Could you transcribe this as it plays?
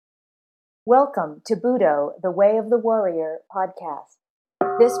Welcome to Budo, the Way of the Warrior podcast.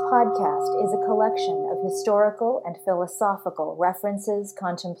 This podcast is a collection of historical and philosophical references,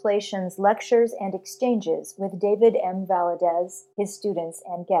 contemplations, lectures, and exchanges with David M. Valadez, his students,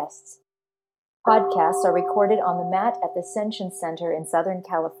 and guests. Podcasts are recorded on the mat at the Senshin Center in Southern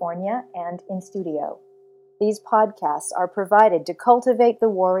California and in studio. These podcasts are provided to cultivate the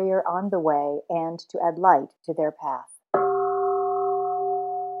warrior on the way and to add light to their path.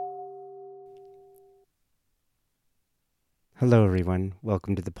 Hello, everyone.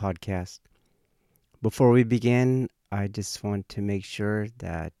 Welcome to the podcast. Before we begin, I just want to make sure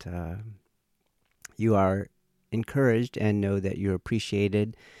that you are encouraged and know that you're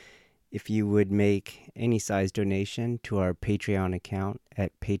appreciated if you would make any size donation to our Patreon account.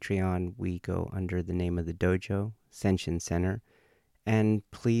 At Patreon, we go under the name of the dojo, Senshin Center. And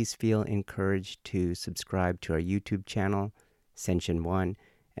please feel encouraged to subscribe to our YouTube channel, Senshin One,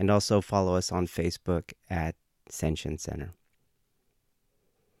 and also follow us on Facebook at Senshin Center.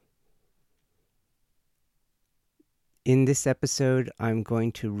 In this episode, I'm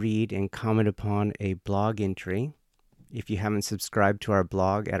going to read and comment upon a blog entry. If you haven't subscribed to our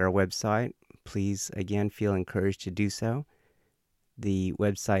blog at our website, please again feel encouraged to do so. The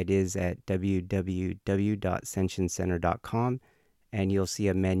website is at www.senshincenter.com, and you'll see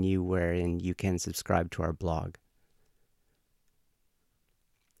a menu wherein you can subscribe to our blog.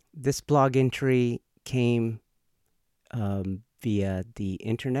 This blog entry came via the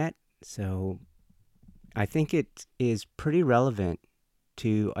internet, so I think it is pretty relevant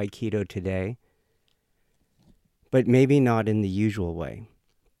to Aikido today, but maybe not in the usual way.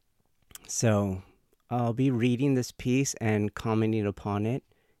 So I'll be reading this piece and commenting upon it,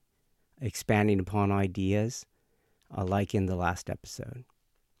 expanding upon ideas, like in the last episode.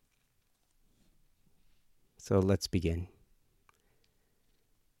 So let's begin.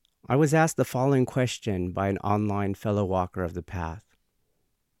 I was asked the following question by an online fellow walker of the path.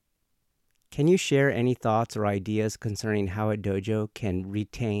 Can you share any thoughts or ideas concerning how a dojo can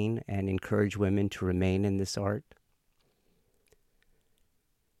retain and encourage women to remain in this art?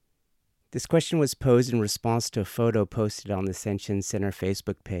 This question was posed in response to a photo posted on the Senshin Center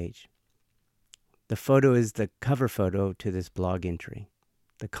Facebook page. The photo is the cover photo to this blog entry.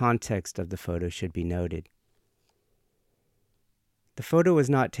 The context of the photo should be noted. The photo was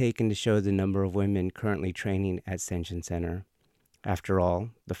not taken to show the number of women currently training at Senshin Center. After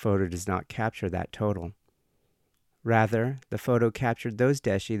all, the photo does not capture that total. Rather, the photo captured those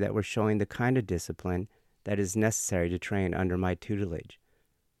deshi that were showing the kind of discipline that is necessary to train under my tutelage.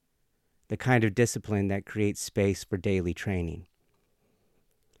 The kind of discipline that creates space for daily training.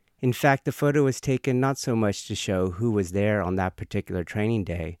 In fact, the photo was taken not so much to show who was there on that particular training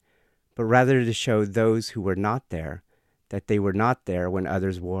day, but rather to show those who were not there, that they were not there when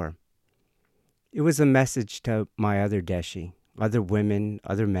others were. It was a message to my other deshi, other women,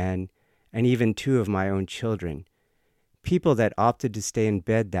 other men, and even two of my own children, people that opted to stay in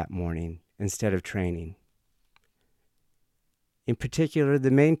bed that morning instead of training. In particular,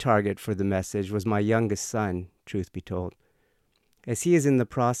 the main target for the message was my youngest son, truth be told, as he is in the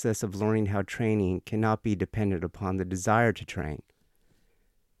process of learning how training cannot be dependent upon the desire to train.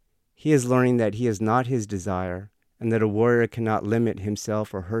 He is learning that he is not his desire, and that a warrior cannot limit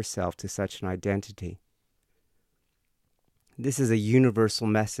himself or herself to such an identity. This is a universal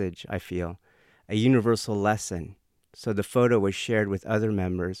message, I feel, a universal lesson, so the photo was shared with other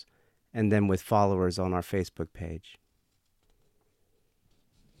members and then with followers on our Facebook page.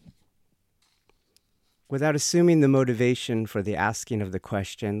 Without assuming the motivation for the asking of the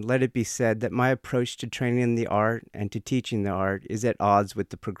question, let it be said that my approach to training in the art and to teaching the art is at odds with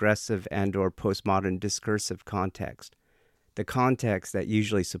the progressive and/or postmodern discursive context, the context that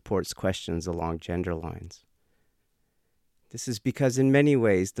usually supports questions along gender lines. This is because in many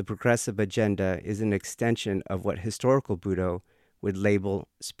ways the progressive agenda is an extension of what historical Budo would label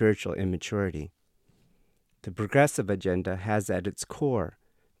spiritual immaturity. The progressive agenda has at its core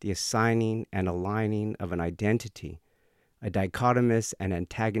the assigning and aligning of an identity, a dichotomous and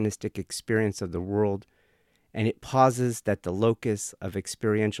antagonistic experience of the world, and it posits that the locus of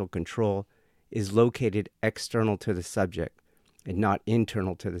experiential control is located external to the subject and not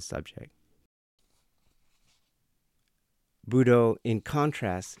internal to the subject. Budo, in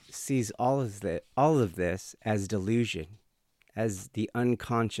contrast, sees all of this as delusion, as the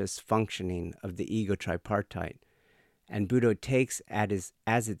unconscious functioning of the ego tripartite, and Budo takes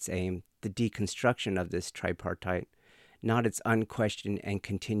as its aim the deconstruction of this tripartite, not its unquestioned and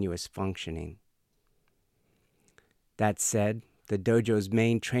continuous functioning. That said, the dojo's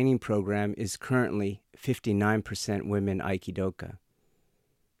main training program is currently 59% women Aikidoka.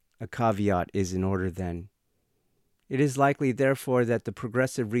 A caveat is in order then. It is likely, therefore, that the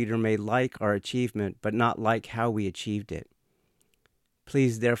progressive reader may like our achievement, but not like how we achieved it.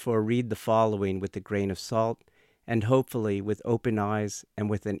 Please, therefore, read the following with a grain of salt, and hopefully with open eyes and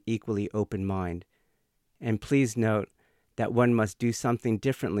with an equally open mind. And please note that one must do something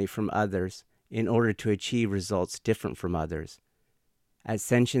differently from others in order to achieve results different from others. At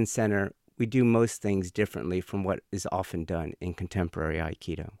Senshin Center, we do most things differently from what is often done in contemporary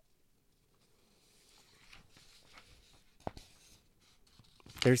Aikido.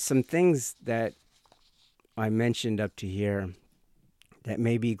 There's some things that I mentioned up to here that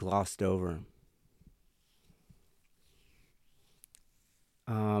may be glossed over.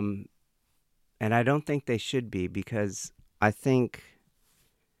 And I don't think they should be, because I think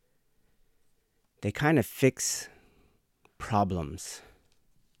they kind of fix problems,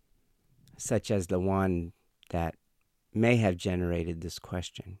 such as the one that may have generated this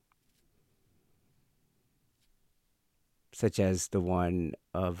question, such as the one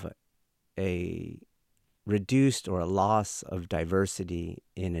of a reduced or a loss of diversity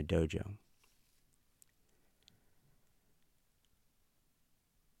in a dojo.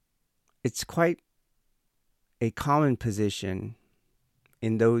 It's quite a common position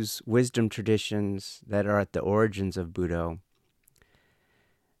in those wisdom traditions that are at the origins of Budo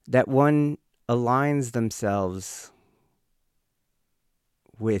that one aligns themselves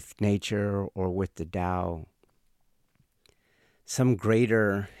with nature or with the Tao, some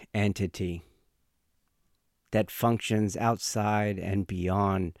greater entity that functions outside and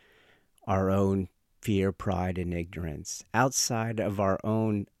beyond our own fear, pride, and ignorance, outside of our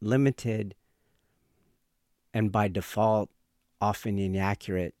own limited and by default often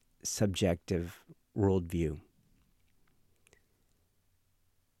inaccurate subjective worldview.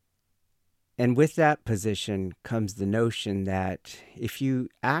 And with that position comes the notion that if you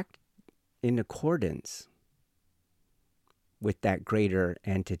act in accordance with that greater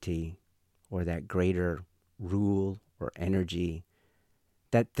entity or that greater rule or energy,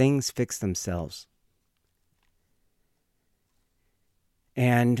 that things fix themselves.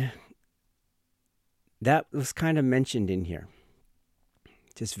 And that was kind of mentioned in here,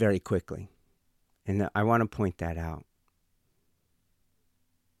 just very quickly. And I want to point that out.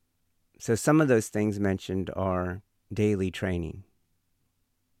 So some of those things mentioned are daily training.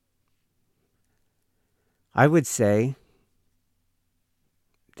 I would say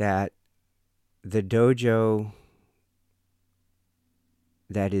that the dojo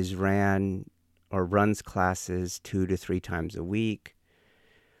that is ran or runs classes 2 to 3 times a week,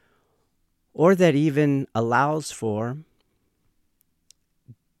 or that even allows for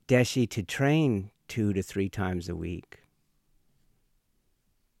deshi to train 2 to 3 times a week,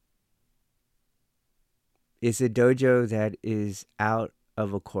 is a dojo that is out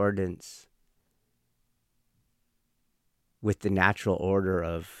of accordance with the natural order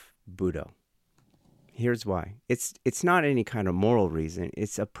of Budo. Here's why. It's not any kind of moral reason,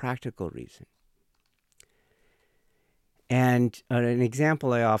 it's a practical reason. And an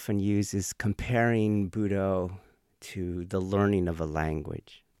example I often use is comparing Budo to the learning of a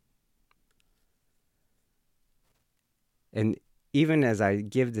language. And even as I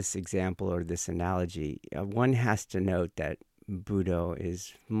give this example or this analogy, one has to note that Budo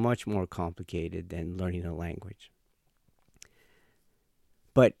is much more complicated than learning a language.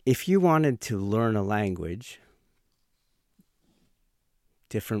 But if you wanted to learn a language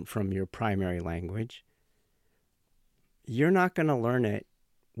different from your primary language, you're not going to learn it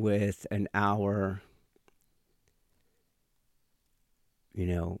with an hour,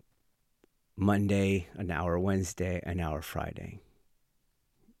 Monday, an hour Wednesday, an hour Friday.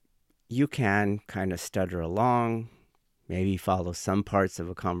 You can kind of stutter along, maybe follow some parts of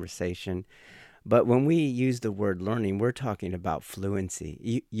a conversation. But when we use the word learning, we're talking about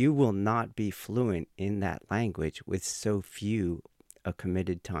fluency. You will not be fluent in that language with so few a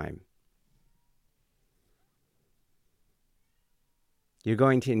committed time. You're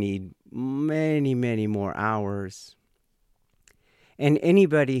going to need many, many more hours. And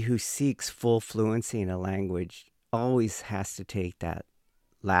anybody who seeks full fluency in a language always has to take that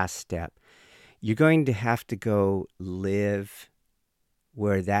last step. You're going to have to go live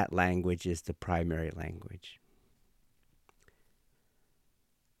where that language is the primary language.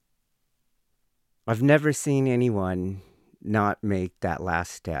 I've never seen anyone not make that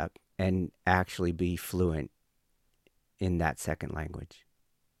last step and actually be fluent in that second language.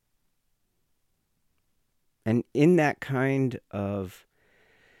 And in that kind of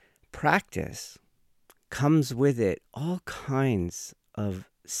practice comes with it all kinds of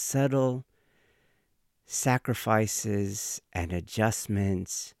subtle sacrifices and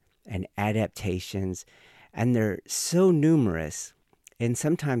adjustments and adaptations, and they're so numerous and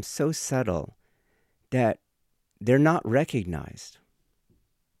sometimes so subtle that they're not recognized.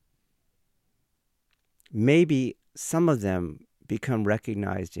 Maybe some of them become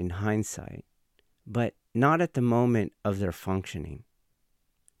recognized in hindsight, but not at the moment of their functioning.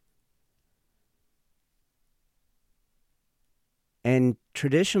 And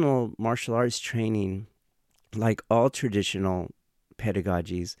traditional martial arts training, like all traditional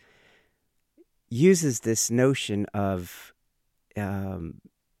pedagogies, uses this notion of,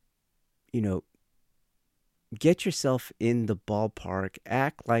 get yourself in the ballpark,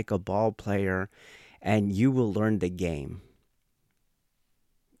 act like a ball player, and you will learn the game.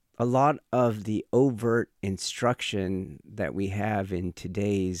 A lot of the overt instruction that we have in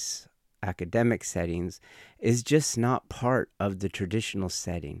today's academic settings is just not part of the traditional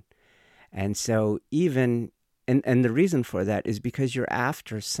setting. And so and the reason for that is because you're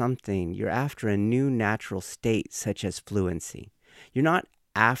after something, you're after a new natural state such as fluency. You're not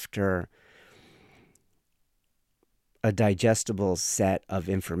after a digestible set of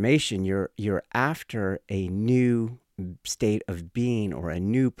information. You're after a new state of being or a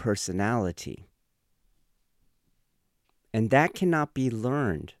new personality. And that cannot be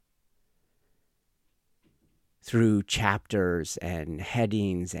learned through chapters and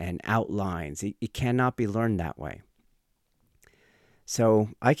headings and outlines. It cannot be learned that way. So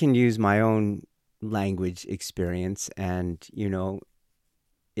I can use my own language experience, and,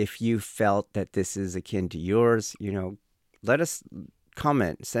 if you felt that this is akin to yours, let us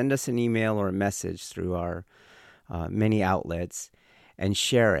comment, send us an email or a message through our many outlets and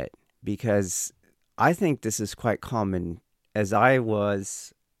share it, because I think this is quite common. As I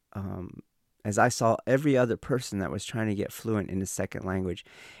saw every other person that was trying to get fluent in a second language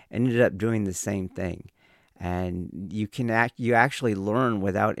ended up doing the same thing. And you actually learn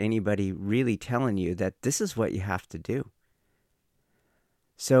without anybody really telling you that this is what you have to do.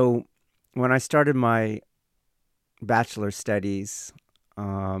 So when I started my bachelor studies,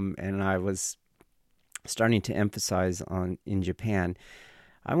 and I was starting to emphasize in Japan,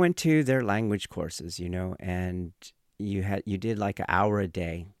 I went to their language courses, and you did like an hour a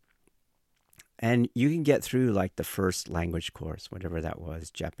day. And you can get through like the first language course, whatever that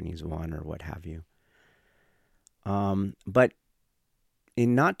was, Japanese 1 or what have you. But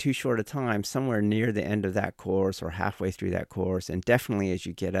in not too short a time, somewhere near the end of that course or halfway through that course, and definitely as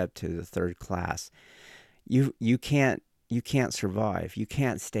you get up to the third class, you can't survive. You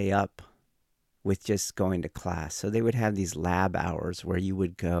can't stay up with just going to class. So they would have these lab hours where you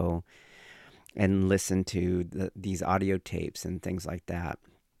would go and listen to these audio tapes and things like that.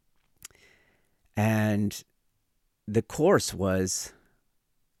 And the course was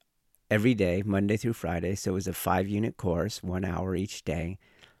every day, Monday through Friday. So it was a 5-unit course, 1 hour each day.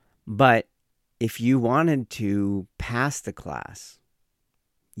 But if you wanted to pass the class,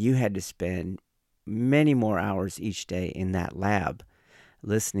 you had to spend many more hours each day in that lab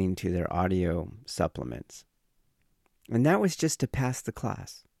listening to their audio supplements. And that was just to pass the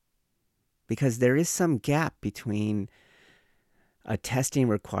class, because there is some gap between a testing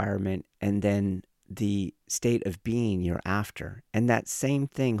requirement and then the state of being you're after. And that same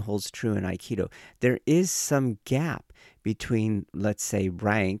thing holds true in Aikido. There is some gap between, let's say,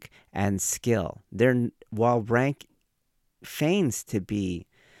 rank and skill. While rank feigns to be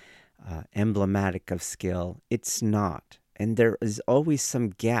emblematic of skill, it's not. And there is always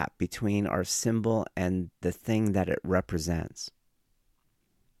some gap between our symbol and the thing that it represents.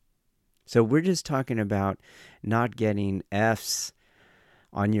 So we're just talking about not getting Fs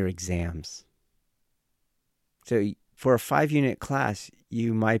on your exams. So for a 5-unit class,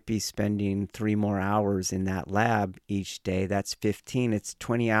 you might be spending 3 more hours in that lab each day. That's 15. It's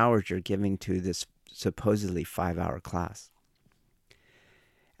 20 hours you're giving to this supposedly 5-hour class.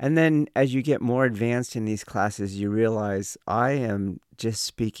 And then as you get more advanced in these classes, you realize I am just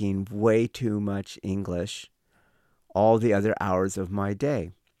speaking way too much English all the other hours of my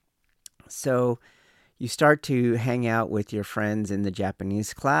day. So you start to hang out with your friends in the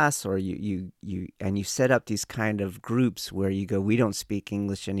Japanese class, or you set up these kind of groups where you go, we don't speak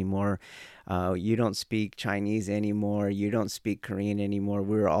English anymore. You don't speak Chinese anymore. You don't speak Korean anymore.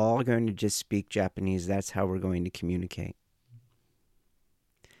 We're all going to just speak Japanese. That's how we're going to communicate.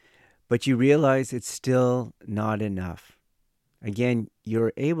 But you realize it's still not enough. Again,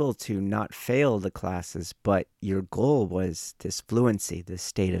 you're able to not fail the classes, but your goal was this fluency, this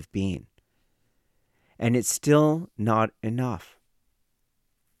state of being. And it's still not enough.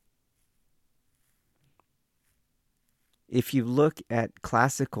 If you look at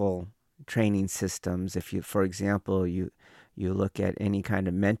classical training systems, if you, for example, you you look at any kind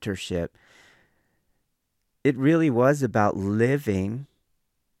of mentorship, it really was about living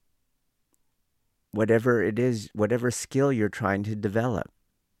whatever it is, whatever skill you're trying to develop.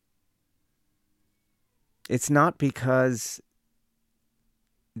 It's not because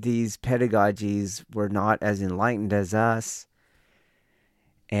these pedagogies were not as enlightened as us,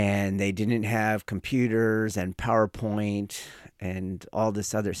 and they didn't have computers and PowerPoint and all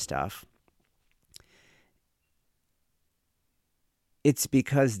this other stuff. It's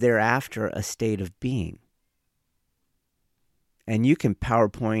because they're after a state of being. And you can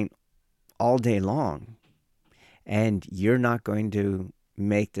PowerPoint all day long, and you're not going to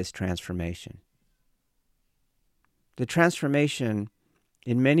make this transformation. The transformation,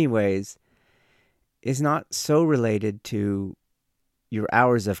 in many ways, is not so related to your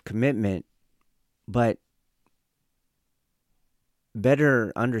hours of commitment, but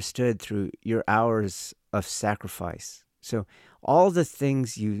better understood through your hours of sacrifice. So all the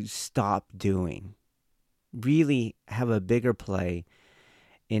things you stop doing really have a bigger play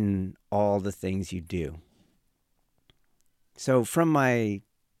in all the things you do. So from my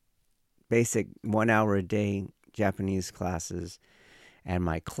basic 1 hour a day Japanese classes and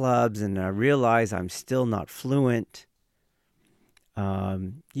my clubs, and I realize I'm still not fluent,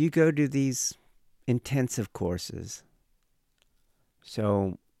 you go to these intensive courses.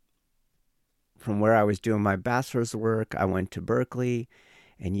 So from where I was doing my bachelor's work, I went to Berkeley,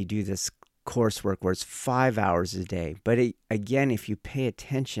 and you do this coursework where it's 5 hours a day. But again, if you pay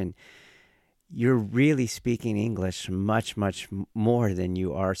attention, you're really speaking English much, much more than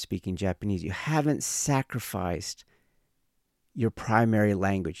you are speaking Japanese. You haven't sacrificed your primary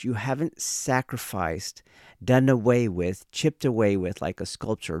language. You haven't sacrificed, done away with, chipped away with like a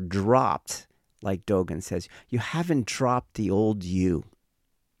sculpture, dropped, like Dogen says. You haven't dropped the old you.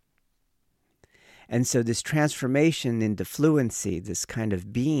 And so this transformation into fluency, this kind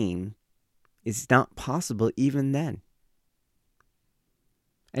of being, is not possible even then.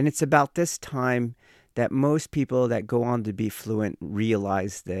 And it's about this time that most people that go on to be fluent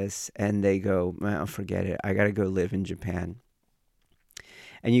realize this, and they go, well, forget it. I got to go live in Japan.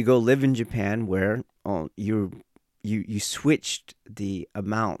 And you go live in Japan where you switched the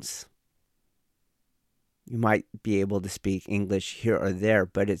amounts. You might be able to speak English here or there,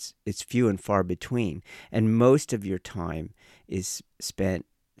 but it's few and far between. And most of your time is spent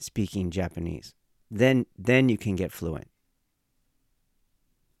speaking Japanese. Then you can get fluent.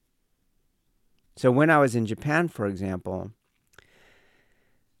 So when I was in Japan, for example,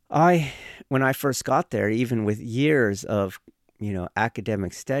 when I first got there, even with years of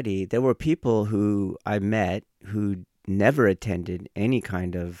academic study, there were people who I met who never attended any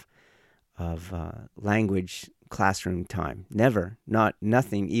kind of language classroom time. Never.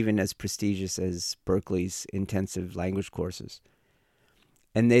 Nothing even as prestigious as Berkeley's intensive language courses.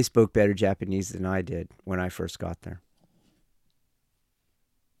 And they spoke better Japanese than I did when I first got there.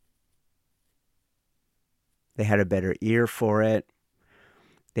 They had a better ear for it.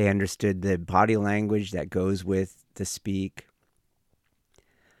 They understood the body language that goes with the speak.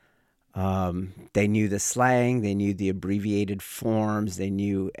 They knew the slang. They knew the abbreviated forms. They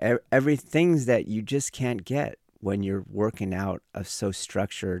knew everything that you just can't get when you're working out of so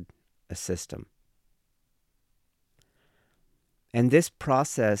structured a system. And this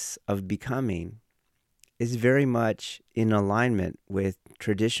process of becoming is very much in alignment with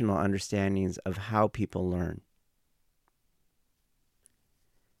traditional understandings of how people learn.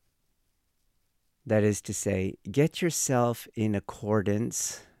 That is to say, get yourself in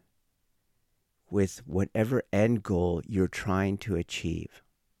accordance with whatever end goal you're trying to achieve.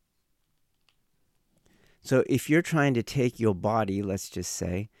 So if you're trying to take your body, let's just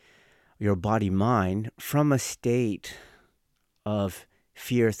say, your body-mind, from a state of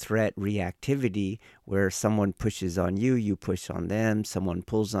fear, threat, reactivity, where someone pushes on you, you push on them, someone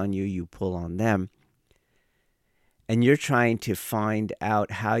pulls on you, you pull on them, and you're trying to find out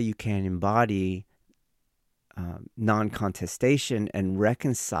how you can embody non-contestation and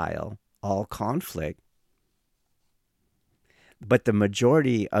reconcile all conflict, but the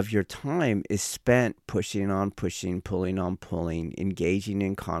majority of your time is spent pushing on pushing, pulling on pulling, engaging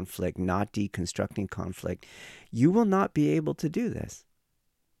in conflict, not deconstructing conflict, you will not be able to do this.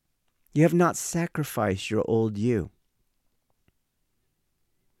 You have not sacrificed your old you.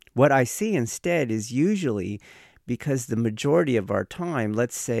 What I see instead is usually because the majority of our time,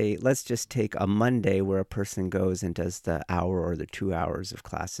 let's just take a Monday where a person goes and does the hour or the 2 hours of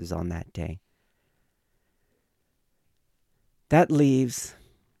classes on that day. That leaves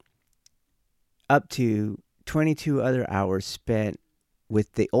up to 22 other hours spent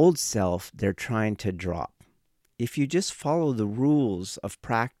with the old self they're trying to drop if you just follow the rules of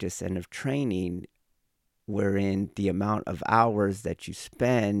practice and of training, wherein the amount of hours that you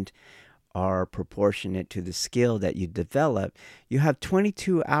spend are proportionate to the skill that you develop, you have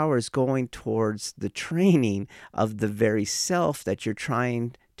 22 hours going towards the training of the very self that you're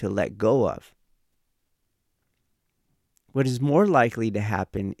trying to let go of. What is more likely to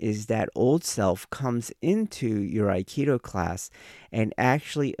happen is that old self comes into your Aikido class and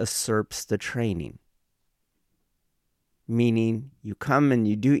actually usurps the training. Meaning you come and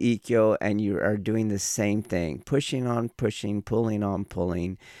you do Ikkyo and you are doing the same thing, pushing on pushing, pulling on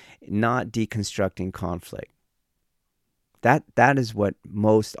pulling, not deconstructing conflict. That is what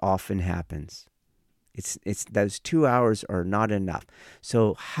most often happens. It's those 2 hours are not enough.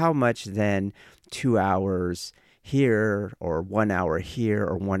 So how much then 2 hours here or 1 hour here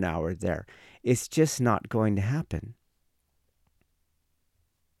or 1 hour there? It's just not going to happen.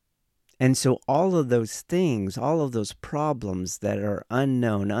 And so all of those things, all of those problems that are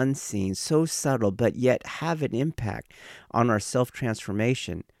unknown, unseen, so subtle, but yet have an impact on our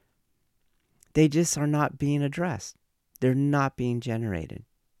self-transformation, they just are not being addressed. They're not being generated.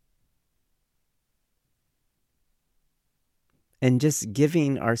 And just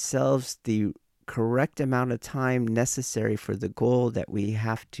giving ourselves the correct amount of time necessary for the goal that we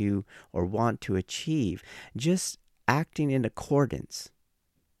have to or want to achieve, just acting in accordance,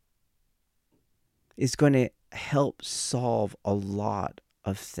 is going to help solve a lot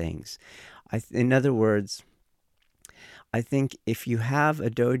of things. In other words, I think if you have a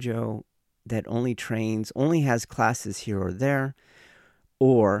dojo that only has classes here or there,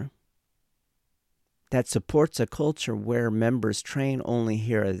 or that supports a culture where members train only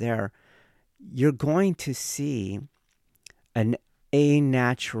here or there, you're going to see an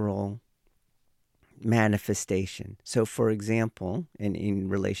anatural manifestation. So, for example, and in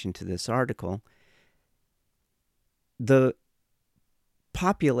relation to this article, the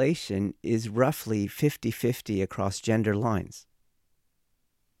population is roughly 50-50 across gender lines.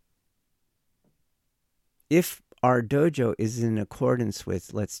 If our dojo is in accordance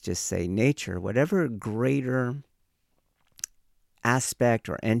with, let's just say, nature, whatever greater aspect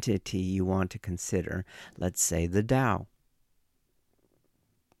or entity you want to consider, let's say the Tao,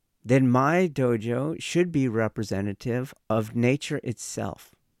 then my dojo should be representative of nature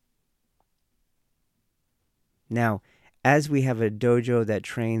itself. Now, as we have a dojo that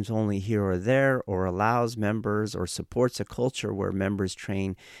trains only here or there, or allows members or supports a culture where members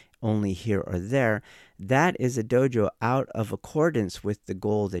train only here or there, that is a dojo out of accordance with the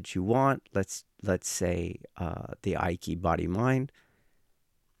goal that you want. Let's say the Aiki body-mind.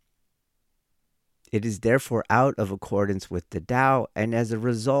 It is therefore out of accordance with the Tao, and as a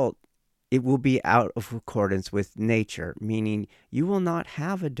result, it will be out of accordance with nature, meaning you will not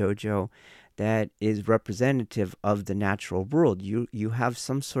have a dojo that is representative of the natural world. You have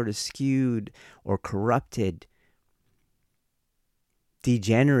some sort of skewed or corrupted,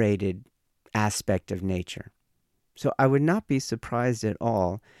 degenerated aspect of nature. So I would not be surprised at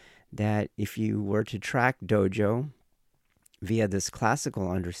all that if you were to track dojo via this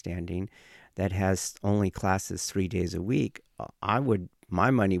classical understanding that has only classes 3 days a week, my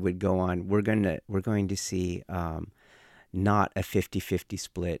money would go on. We're going to see not a 50-50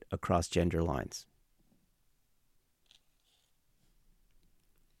 split across gender lines.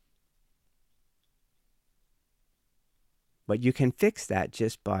 But you can fix that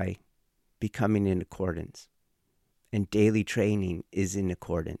just by becoming in accordance. And daily training is in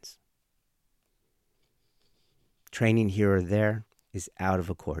accordance. Training here or there is out of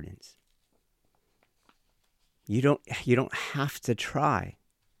accordance. You don't have to try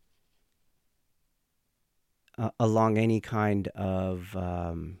along any kind of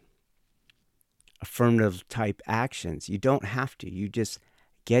affirmative type actions. You don't have to. You just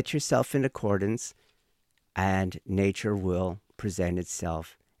get yourself in accordance, and nature will present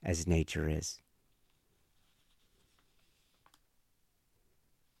itself as nature is.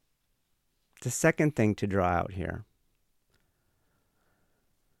 The second thing to draw out here,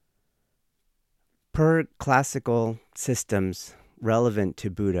 per classical systems relevant to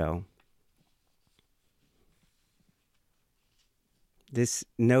Budo, this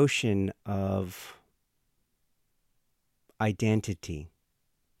notion of identity,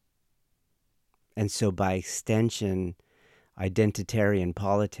 and so by extension, identitarian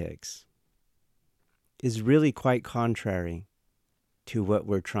politics, is really quite contrary to what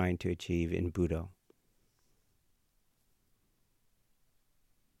we're trying to achieve in Budo.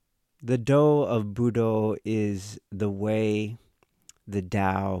 The Do of Budo is the way, the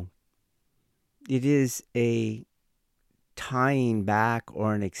Tao. It is a tying back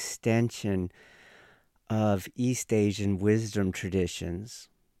or an extension of East Asian wisdom traditions,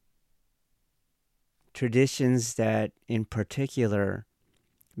 traditions that in particular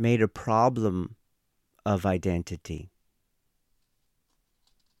made a problem of identity.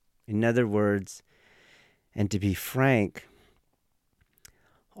 In other words, and to be frank,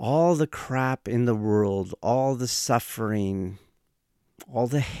 all the crap in the world, all the suffering, all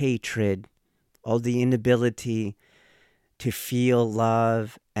the hatred, all the inability to feel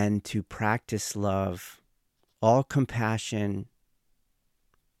love and to practice love, all compassion,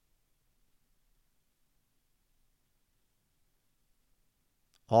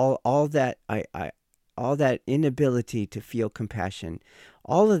 all that all that inability to feel compassion,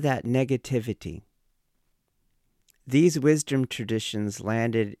 all of that negativity, these wisdom traditions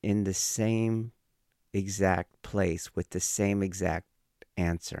landed in the same exact place with the same exact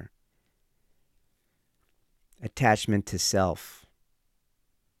answer. Attachment to self.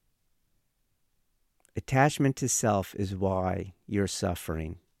 Attachment to self is why you're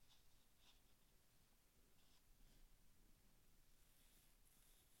suffering.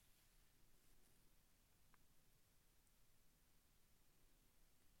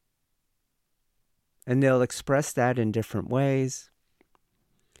 And they'll express that in different ways.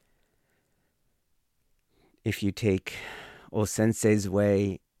 If you take O-sensei's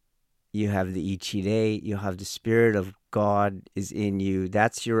way, you have the Ichirei, you have the Spirit of God is in you.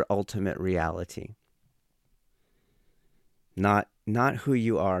 That's your ultimate reality. Not who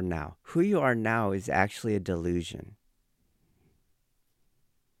you are now. Who you are now is actually a delusion.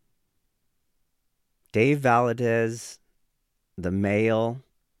 Dave Valadez, the male,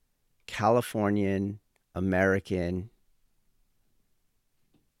 Californian, American,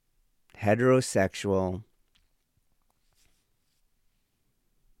 heterosexual,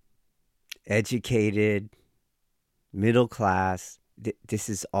 educated, middle class, this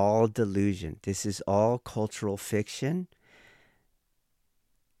is all delusion. This is all cultural fiction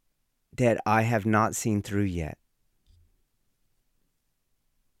that I have not seen through yet.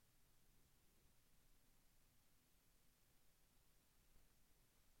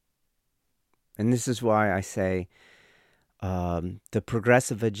 And this is why I say the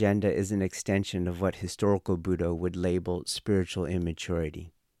progressive agenda is an extension of what historical Buddha would label spiritual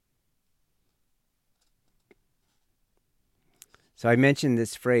immaturity. So I mentioned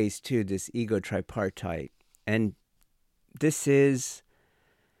this phrase too, this ego tripartite. And this is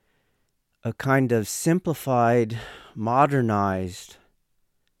a kind of simplified, modernized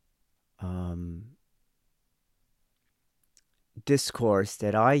discourse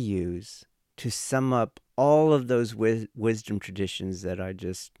that I use to sum up all of those wisdom traditions that I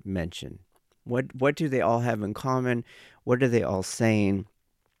just mentioned. What do they all have in common? What are they all saying?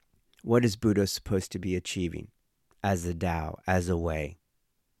 What is Buddha supposed to be achieving as a Tao, as a way?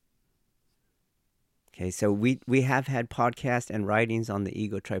 Okay, so we have had podcasts and writings on the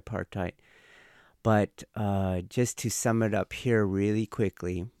ego tripartite, but just to sum it up here really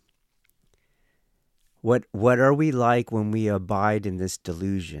quickly, what are we like when we abide in this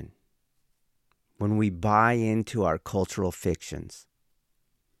delusion? When we buy into our cultural fictions?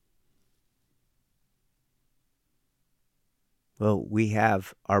 Well, we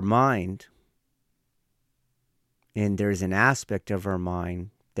have our mind, and there's an aspect of our mind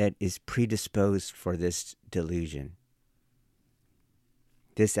that is predisposed for this delusion.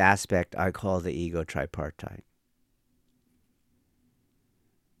 This aspect I call the ego tripartite.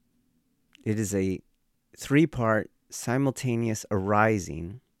 It is a 3-part simultaneous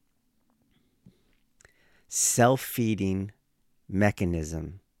arising, self-feeding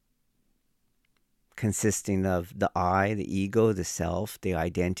mechanism consisting of the I, the ego, the self, the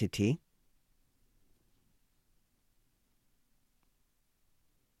identity,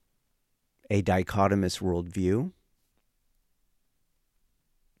 a dichotomous worldview,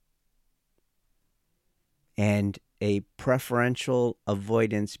 and a preferential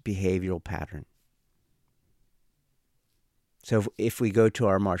avoidance behavioral pattern. So if we go to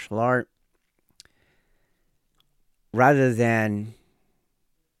our martial art, rather than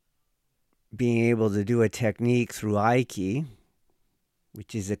being able to do a technique through Aiki,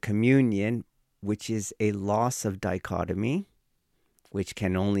 which is a communion, which is a loss of dichotomy, which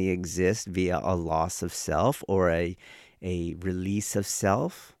can only exist via a loss of self or a release of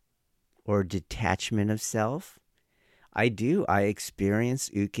self or detachment of self. I experience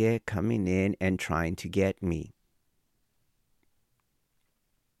Uke coming in and trying to get me.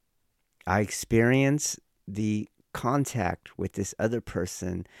 I experience the contact with this other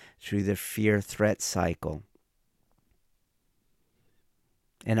person through the fear-threat cycle.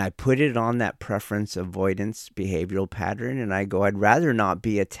 And I put it on that preference avoidance behavioral pattern, and I go, I'd rather not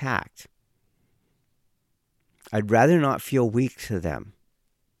be attacked. I'd rather not feel weak to them.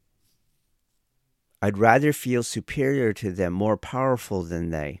 I'd rather feel superior to them, more powerful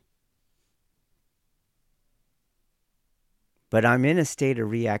than they. But I'm in a state of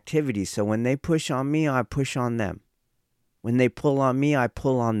reactivity, so when they push on me, I push on them. When they pull on me, I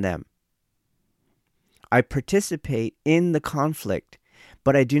pull on them. I participate in the conflict,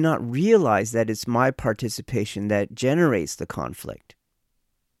 but I do not realize that it's my participation that generates the conflict.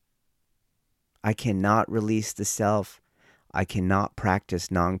 I cannot release the self. I cannot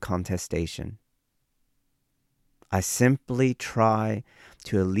practice non-contestation. I simply try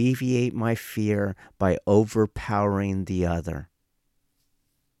to alleviate my fear by overpowering the other.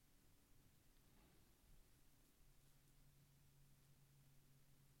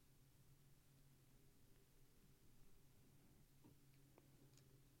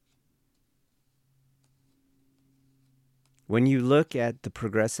 When you look at the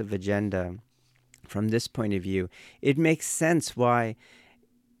progressive agenda from this point of view, it makes sense why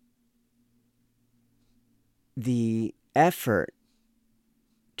the effort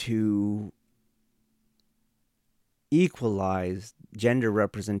to equalize gender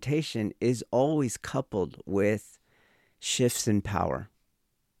representation is always coupled with shifts in power.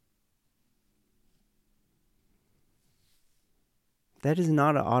 That is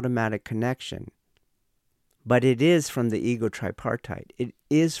not an automatic connection, but it is from the ego tripartite. It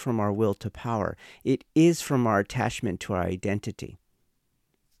is from our will to power. It is from our attachment to our identity.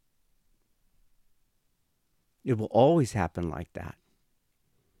 It will always happen like that.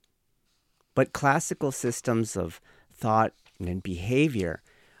 But classical systems of thought and behavior,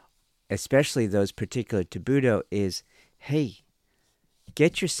 especially those particular to Buddha, is, hey,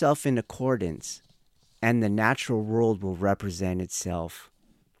 get yourself in accordance and the natural world will represent itself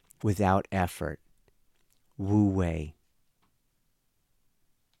without effort. Wu Wei.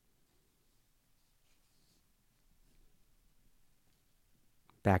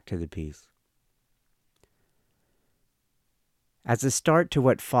 Back to the piece. As a start to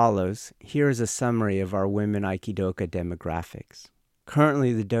what follows, here is a summary of our women Aikidoka demographics.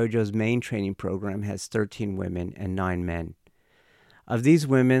 Currently, the dojo's main training program has 13 women and 9 men. Of these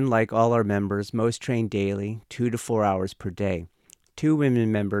women, like all our members, most train daily, 2 to 4 hours per day. 2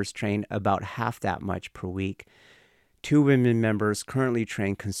 women members train about half that much per week. 2 women members currently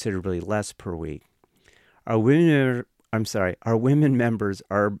train considerably less per week. Our women members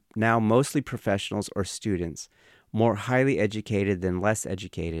are now mostly professionals or students, more highly educated than less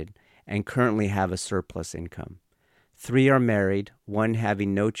educated, and currently have a surplus income. 3 are married, 1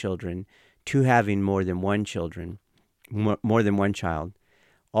 having no children, 2 having more than one child.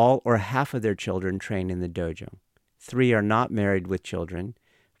 All or half of their children train in the dojo. 3 are not married with children.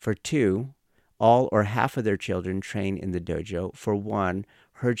 For 2, all or half of their children train in the dojo. For 1,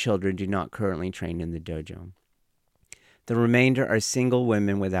 her children do not currently train in the dojo. The remainder are single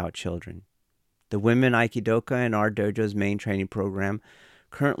women without children. The women Aikidoka in our dojo's main training program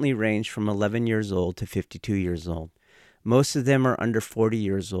currently range from 11 years old to 52 years old. Most of them are under 40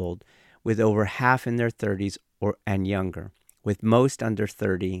 years old, with over half in their 30s and younger, with most under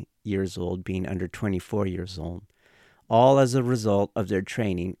 30 years old being under 24 years old. All as a result of their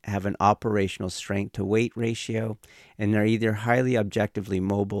training have an operational strength to weight ratio and are either highly objectively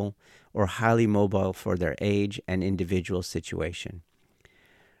mobile or highly mobile for their age and individual situation.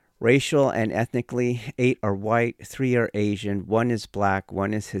 Racial and ethnically, 8 are white, 3 are Asian, 1 is black,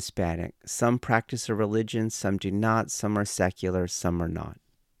 1 is Hispanic. Some practice a religion, some do not, some are secular, some are not.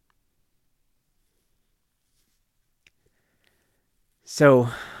 So,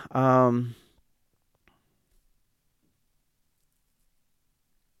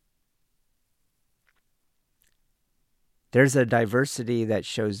 there's a diversity that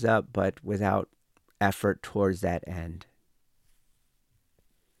shows up, but without effort towards that end.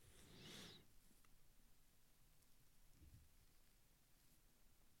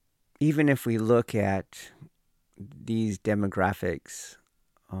 Even if we look at these demographics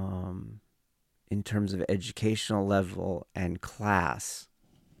in terms of educational level and class,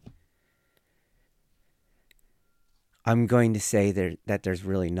 I'm going to say that there's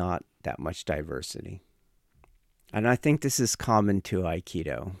really not that much diversity. And I think this is common to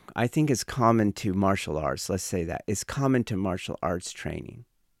Aikido. I think it's common to martial arts. Let's say that. It's common to martial arts training.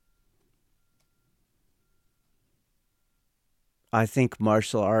 I think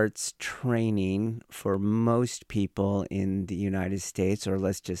martial arts training for most people in the United States, or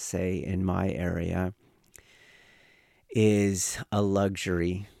let's just say in my area, is a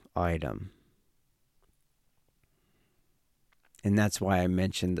luxury item. And that's why I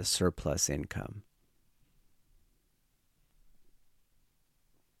mentioned the surplus income.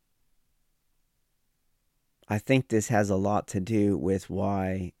 I think this has a lot to do with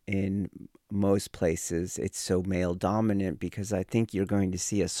why in most places it's so male dominant, because I think you're going to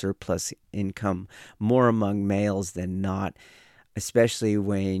see a surplus income more among males than not, especially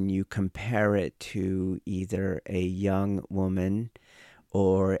when you compare it to either a young woman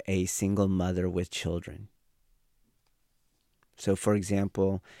or a single mother with children. So, for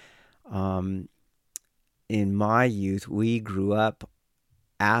example, in my youth, we grew up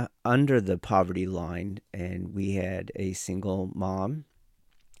under the poverty line, and we had a single mom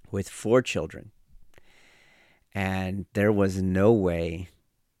with 4 children. And there was no way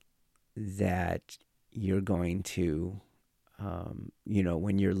that you're going to,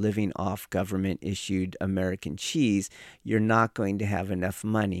 when you're living off government-issued American cheese, you're not going to have enough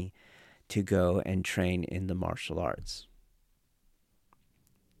money to go and train in the martial arts.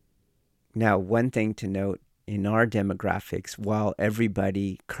 Now, one thing to note in our demographics, while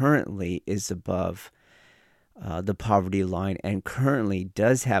everybody currently is above the poverty line and currently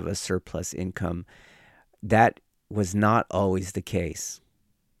does have a surplus income, that was not always the case.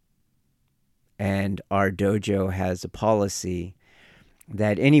 And our dojo has a policy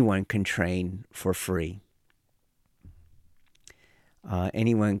that anyone can train for free.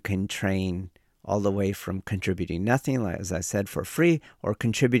 Anyone can train all the way from contributing nothing, as I said, for free, or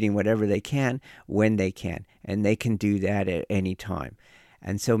contributing whatever they can when they can. And they can do that at any time.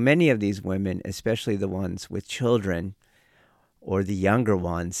 And so many of these women, especially the ones with children or the younger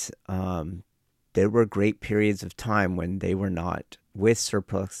ones, there were great periods of time when they were not with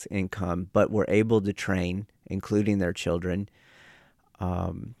surplus income, but were able to train, including their children,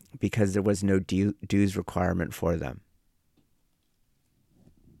 because there was no dues requirement for them.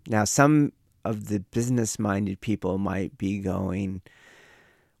 Now, some of the business-minded people might be going,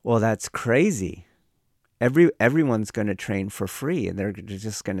 well, that's crazy. Everyone's going to train for free, and they're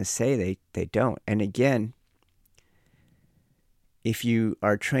just going to say they don't. And again, if you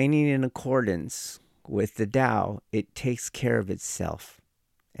are training in accordance with the Tao, it takes care of itself.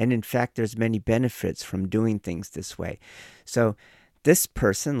 And in fact, there's many benefits from doing things this way. So this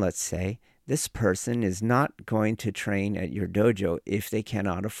person, let's say, this person is not going to train at your dojo if they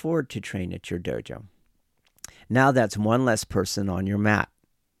cannot afford to train at your dojo. Now that's one less person on your mat.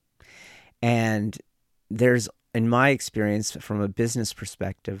 And there's, in my experience from a business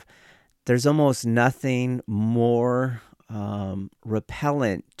perspective, there's almost nothing more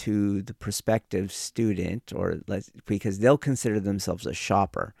repellent to the prospective student, because they'll consider themselves a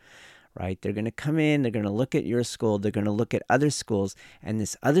shopper, right? They're going to come in, they're going to look at your school, they're going to look at other schools, and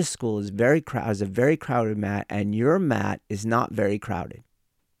this other school is has a very crowded mat, and your mat is not very crowded.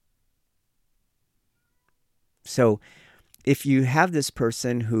 So if you have this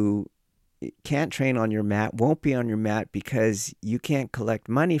person who can't train on your mat, won't be on your mat because you can't collect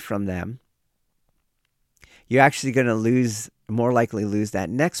money from them, you're actually going to more likely lose that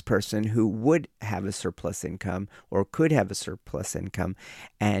next person who would have a surplus income or could have a surplus income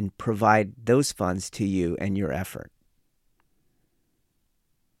and provide those funds to you and your effort.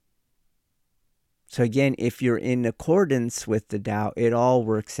 So again, if you're in accordance with the Tao, it all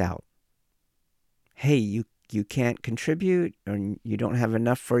works out. Hey, you can't contribute or you don't have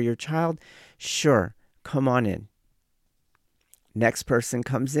enough for your child? Sure, come on in. Next person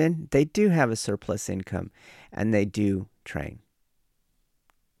comes in, they do have a surplus income, and they do train.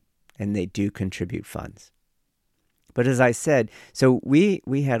 And they do contribute funds. But as I said, so we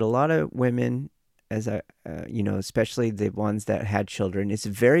had a lot of women, especially the ones that had children. It's a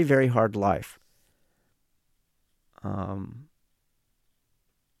very, very hard life.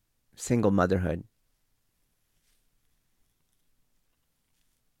 Single motherhood.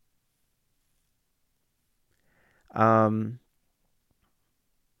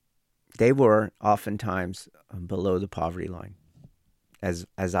 They were oftentimes below the poverty line, as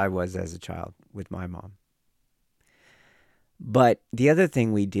I was as a child with my mom. But the other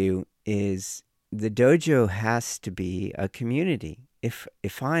thing we do is the dojo has to be a community.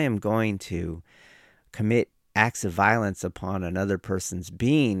 If I am going to commit acts of violence upon another person's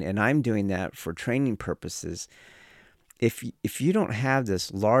being, and I'm doing that for training purposes, if you don't have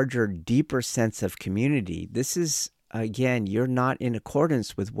this larger, deeper sense of community, this is, again, you're not in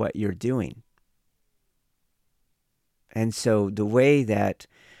accordance with what you're doing. And so the way that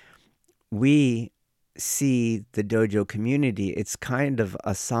we see the dojo community, it's kind of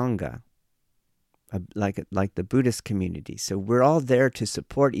a sangha, like the Buddhist community. So we're all there to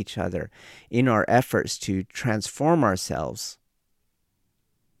support each other in our efforts to transform ourselves.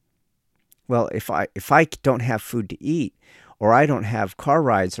 Well, if I don't have food to eat, or I don't have car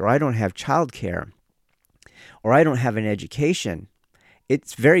rides, or I don't have childcare, or I don't have an education,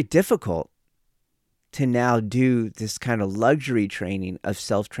 it's very difficult to now do this kind of luxury training of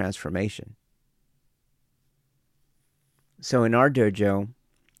self-transformation. So in our dojo,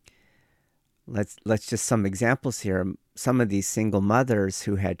 let's just some examples here. Some of these single mothers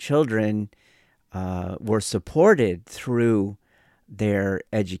who had children were supported through their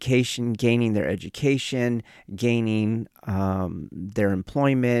education, gaining their education, gaining their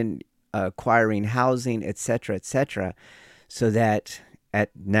employment, acquiring housing, etc., so that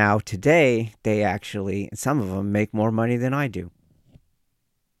today, they actually, some of them make more money than I do.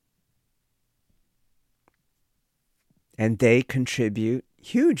 And they contribute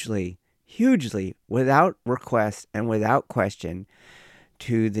hugely, without request and without question,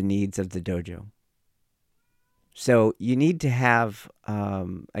 to the needs of the dojo. So you need to have,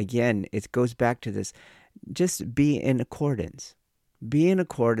 again, it goes back to this, just be in accordance. Be in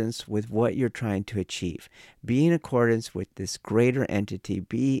accordance with what you're trying to achieve. Be in accordance with this greater entity.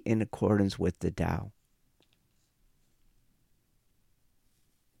 Be in accordance with the Tao.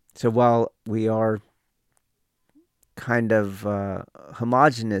 So while we are kind of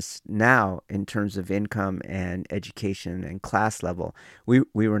homogenous now in terms of income and education and class level, we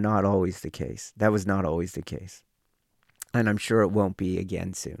were not always the case. That was not always the case. And I'm sure it won't be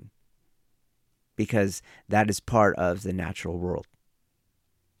again soon, because that is part of the natural world.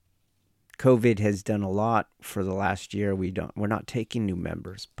 COVID has done a lot for the last year. We're not taking new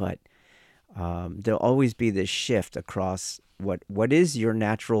members, but there'll always be this shift across what is your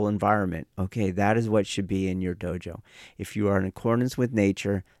natural environment. Okay, that is what should be in your dojo. If you are in accordance with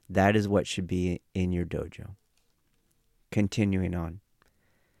nature, that is what should be in your dojo. Continuing on.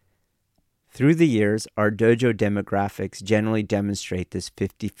 Through the years, our dojo demographics generally demonstrate this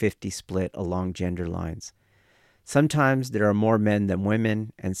 50-50 split along gender lines. Sometimes there are more men than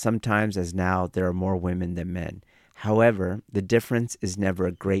women, and sometimes, as now, there are more women than men. However, the difference is never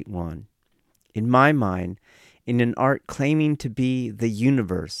a great one. In my mind, in an art claiming to be the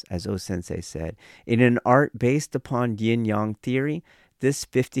universe, as O-sensei said, in an art based upon yin-yang theory, this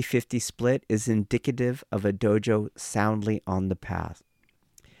 50-50 split is indicative of a dojo soundly on the path.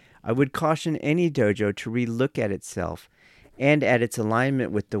 I would caution any dojo to relook at itself and at its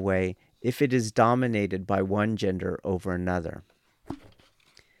alignment with the way if it is dominated by one gender over another.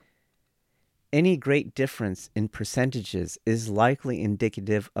 Any great difference in percentages is likely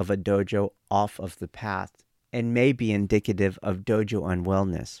indicative of a dojo off of the path and may be indicative of dojo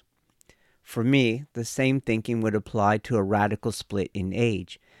unwellness. For me, the same thinking would apply to a radical split in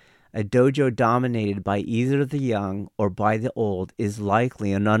age. A dojo dominated by either the young or by the old is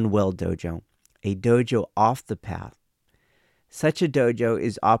likely an unwell dojo, a dojo off the path. Such a dojo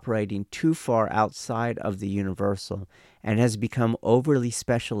is operating too far outside of the universal and has become overly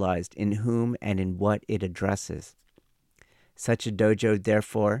specialized in whom and in what it addresses. Such a dojo,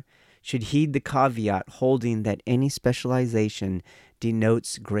 therefore, should heed the caveat holding that any specialization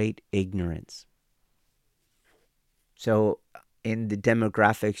denotes great ignorance. So, in the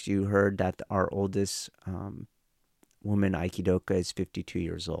demographics, you heard that our oldest woman Aikidoka is 52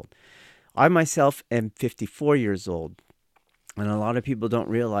 years old. I myself am 54 years old, and a lot of people don't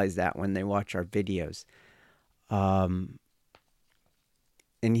realize that when they watch our videos. And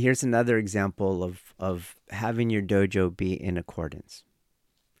here's another example of having your dojo be in accordance.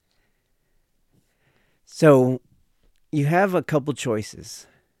 So you have a couple choices.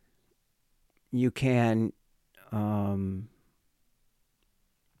 You can, when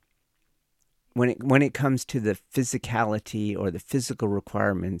it comes to the physicality or the physical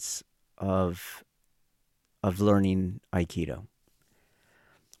requirements of learning Aikido,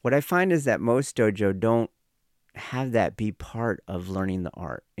 what I find is that most dojo don't have that be part of learning the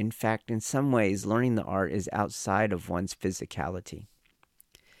art. In fact, in some ways, learning the art is outside of one's physicality.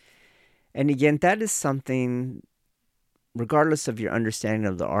 And again, that is something, regardless of your understanding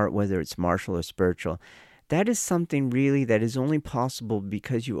of the art, whether it's martial or spiritual, that is something really that is only possible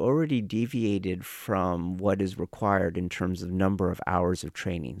because you already deviated from what is required in terms of number of hours of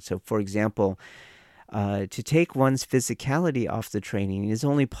training. So, for example, to take one's physicality off the training is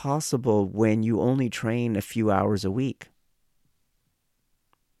only possible when you only train a few hours a week.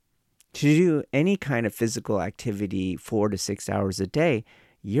 To do any kind of physical activity 4 to 6 hours a day,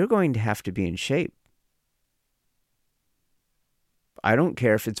 you're going to have to be in shape. I don't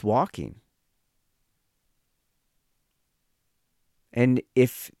care if it's walking. And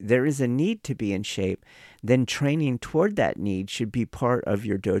if there is a need to be in shape, then training toward that need should be part of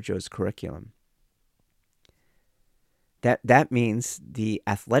your dojo's curriculum. That means the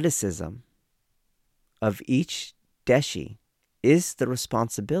athleticism of each deshi is the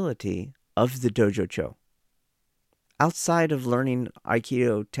responsibility of the dojo-cho, outside of learning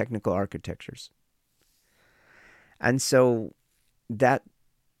Aikido technical architectures. And so that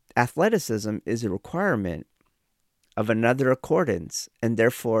athleticism is a requirement of another accordance, and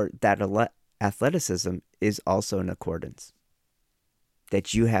therefore that athleticism is also an accordance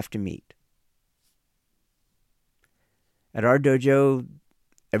that you have to meet. At our dojo,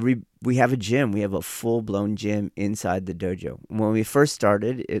 we have a gym. We have a full-blown gym inside the dojo. When we first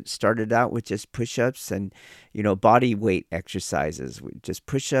started, it started out with just push-ups and, body weight exercises. Just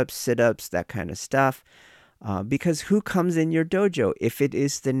push-ups, sit-ups, that kind of stuff. Because who comes in your dojo? If it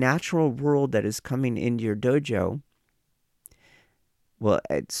is the natural world that is coming into your dojo, well,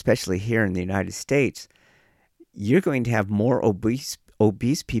 especially here in the United States, you're going to have more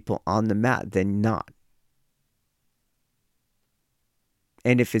obese people on the mat than not.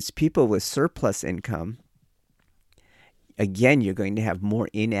 And if it's people with surplus income, again, you're going to have more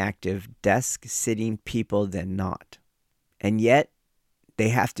inactive desk-sitting people than not. And yet, they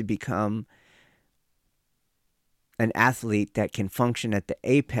have to become an athlete that can function at the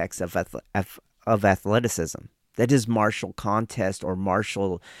apex of athleticism. That is martial contest or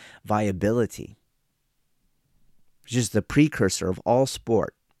martial viability, which is the precursor of all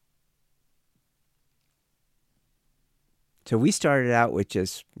sport. So we started out with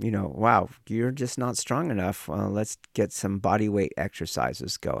just, wow, you're just not strong enough. Let's get some body weight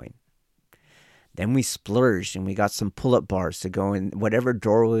exercises going. Then we splurged and we got some pull-up bars to go in whatever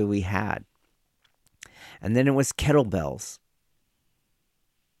doorway we had. And then it was kettlebells.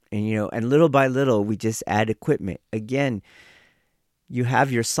 And little by little, we just add equipment. Again, you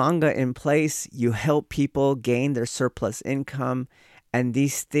have your Sangha in place. You help people gain their surplus income. And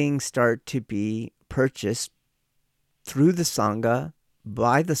these things start to be purchased through the Sangha,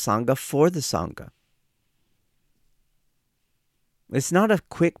 by the Sangha, for the Sangha. It's not a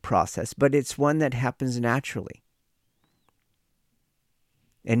quick process, but it's one that happens naturally.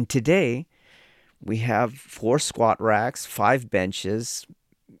 And today, we have 4 squat racks, 5 benches.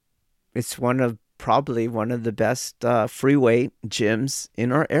 It's probably one of the best free weight gyms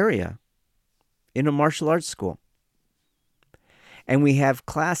in our area, in a martial arts school. And we have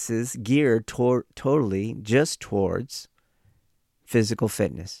classes geared totally just towards physical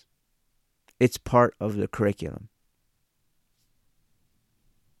fitness. It's part of the curriculum.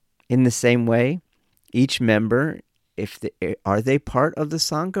 In the same way, each member, are they part of the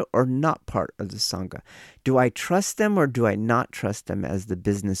Sangha or not part of the Sangha? Do I trust them or do I not trust them as the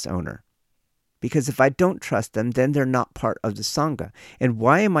business owner? Because if I don't trust them, then they're not part of the Sangha. And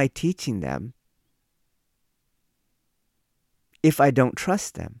why am I teaching them if I don't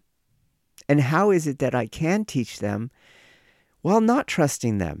trust them? And how is it that I can teach them while not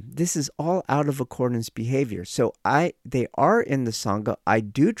trusting them? This is all out of accordance behavior. So they are in the Sangha. I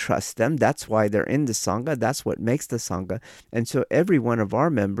do trust them. That's why they're in the Sangha. That's what makes the Sangha. And so every one of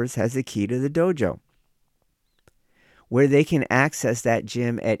our members has a key to the dojo, where they can access that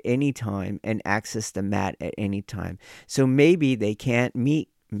gym at any time and access the mat at any time. So maybe they can't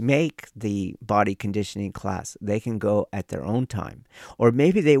make the body conditioning class. They can go at their own time. Or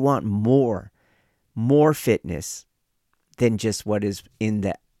maybe they want more fitness than just what is in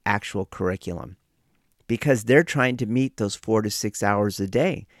the actual curriculum, because they're trying to meet those 4 to 6 hours a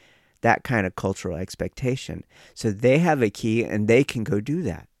day, that kind of cultural expectation. So they have a key and they can go do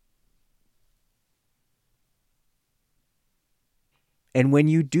that. And when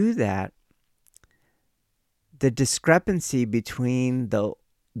you do that, the discrepancy between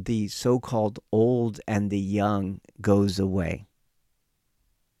the so-called old and the young goes away.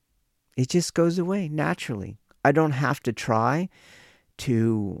 It just goes away naturally. I don't have to try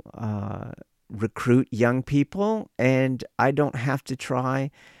to recruit young people, and I don't have to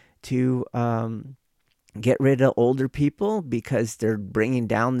try to get rid of older people because they're bringing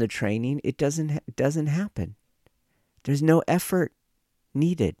down the training. It doesn't happen. There's no effort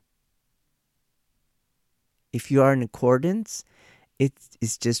needed. If you are in accordance,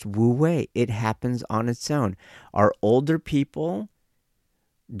 it's just wu wei. It happens on its own. Our older people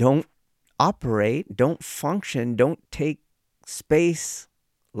don't operate, don't function, don't take space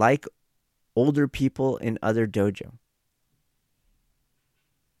like older people in other dojo.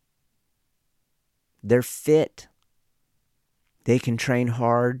 They're fit. They can train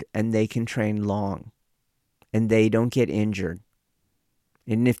hard and they can train long. And they don't get injured.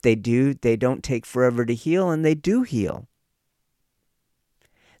 And if they do, they don't take forever to heal, and they do heal.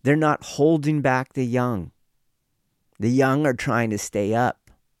 They're not holding back the young. The young are trying to stay up.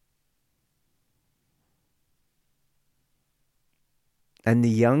 And the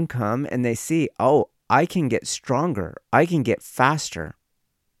young come and they see, oh, I can get stronger. I can get faster.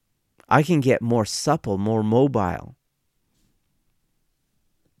 I can get more supple, more mobile.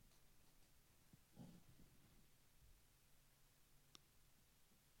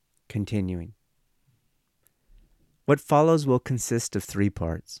 Continuing. What follows will consist of 3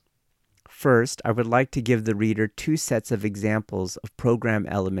 parts. First, I would like to give the reader 2 sets of examples of program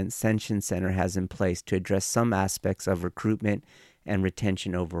elements Senshin Center has in place to address some aspects of recruitment and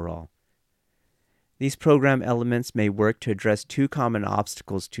retention overall. These program elements may work to address 2 common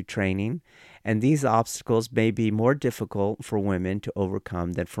obstacles to training, and these obstacles may be more difficult for women to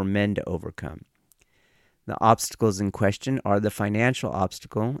overcome than for men to overcome. The obstacles in question are the financial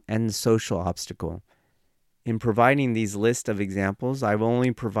obstacle and the social obstacle. In providing these list of examples, I will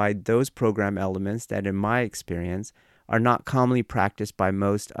only provide those program elements that, in my experience, are not commonly practiced by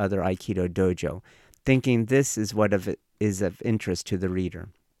most other Aikido dojo, thinking this is what is of interest to the reader.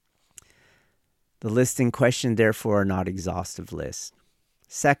 The lists in question, therefore, are not exhaustive lists.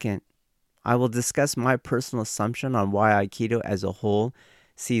 Second, I will discuss my personal assumption on why Aikido as a whole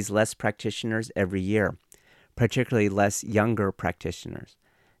sees less practitioners every year, particularly less younger practitioners.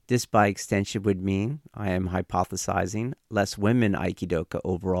 This, by extension, would mean, I am hypothesizing, less women Aikidoka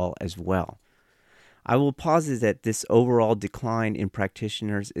overall as well. I will posit that this overall decline in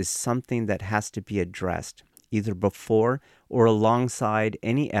practitioners is something that has to be addressed, either before or alongside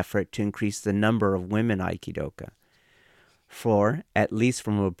any effort to increase the number of women Aikidoka. For, at least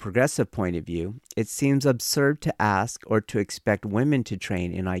from a progressive point of view, it seems absurd to ask or to expect women to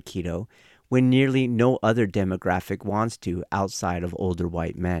train in Aikido when nearly no other demographic wants to outside of older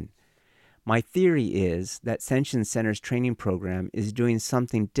white men. My theory is that Senshin Center's training program is doing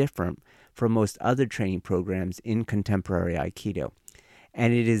something different from most other training programs in contemporary Aikido,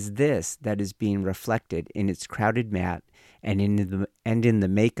 and it is this that is being reflected in its crowded mat and in the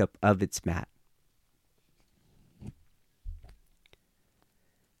makeup of its mat.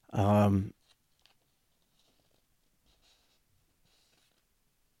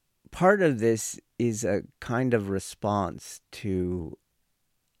 Part of this is a kind of response to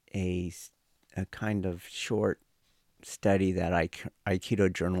a kind of short study that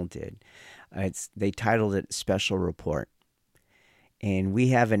Aikido Journal did. They titled it Special Report. And we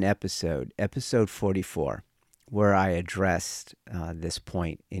have an episode 44, where I addressed this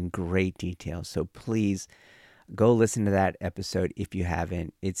point in great detail. So please go listen to that episode if you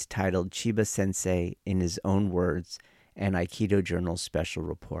haven't. It's titled Chiba Sensei in His Own Words, an Aikido Journal Special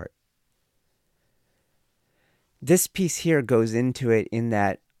Report. This piece here goes into it in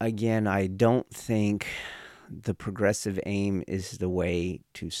that, again, I don't think the progressive aim is the way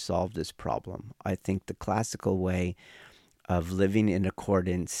to solve this problem. I think the classical way of living in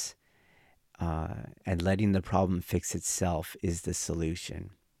accordance and letting the problem fix itself is the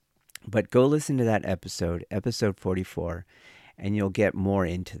solution. But go listen to that episode 44, and you'll get more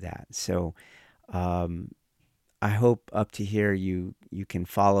into that. So I hope up to here you can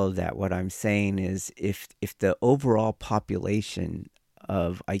follow that. What I'm saying is if the overall population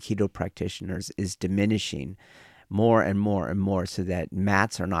of Aikido practitioners is diminishing more and more and more so that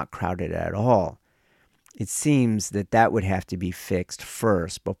mats are not crowded at all, it seems that would have to be fixed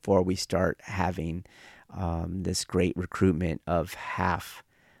first before we start having this great recruitment of half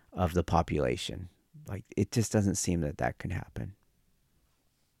of the population. Like, it just doesn't seem that can happen.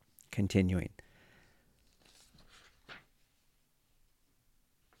 Continuing.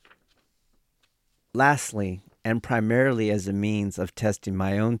 Lastly, and primarily as a means of testing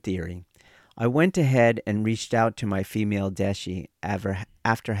my own theory, I went ahead and reached out to my female deshi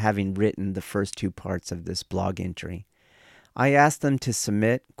after having written the first 2 parts of this blog entry. I asked them to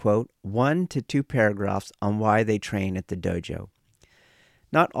submit, quote, 1 to 2 paragraphs on why they train at the dojo.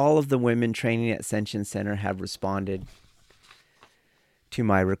 Not all of the women training at Senshin Center have responded to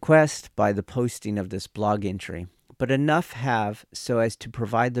my request by the posting of this blog entry, but enough have so as to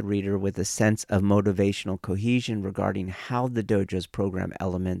provide the reader with a sense of motivational cohesion regarding how the dojo's program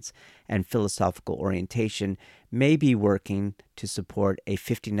elements and philosophical orientation may be working to support a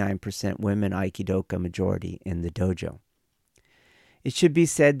 59% women Aikidoka majority in the dojo. It should be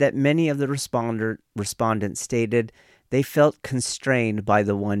said that many of the respondents stated they felt constrained by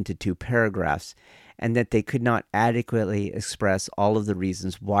the 1 to 2 paragraphs and that they could not adequately express all of the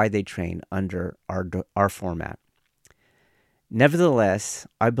reasons why they train under our format. Nevertheless,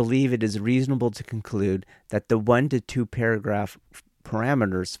 I believe it is reasonable to conclude that the 1 to 2 paragraph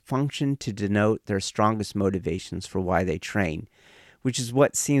parameters function to denote their strongest motivations for why they train, which is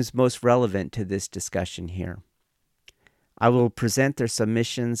what seems most relevant to this discussion here. I will present their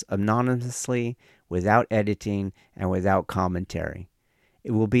submissions anonymously, without editing, and without commentary.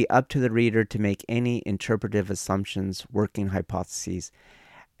 It will be up to the reader to make any interpretive assumptions, working hypotheses,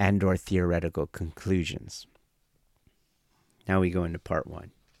 and/or theoretical conclusions. Now we go into part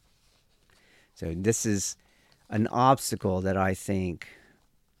 1. So this is an obstacle that I think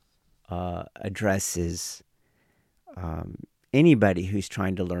addresses anybody who's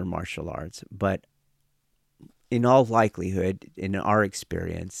trying to learn martial arts, but in all likelihood, in our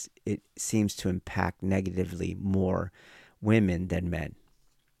experience, it seems to impact negatively more women than men,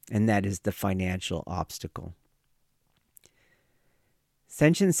 and that is the financial obstacle.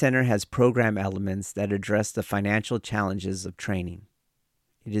 Senshin Center has program elements that address the financial challenges of training.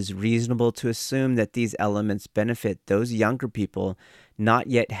 It is reasonable to assume that these elements benefit those younger people not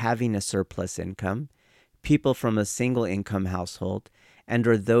yet having a surplus income, people from a single income household, and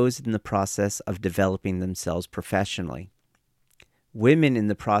or those in the process of developing themselves professionally. Women in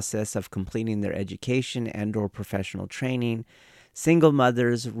the process of completing their education and or professional training, single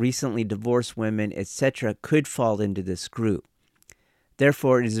mothers, recently divorced women, etc. could fall into this group.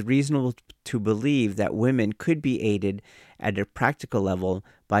 Therefore, it is reasonable to believe that women could be aided at a practical level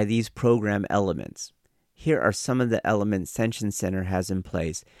by these program elements. Here are some of the elements Senshin Center has in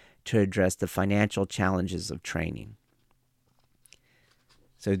place to address the financial challenges of training.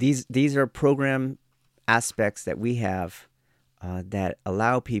 So these are program aspects that we have that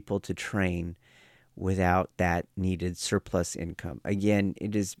allow people to train without that needed surplus income. Again,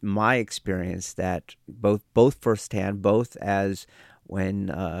 it is my experience that both firsthand, both as when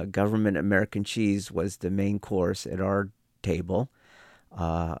government American cheese was the main course at our table,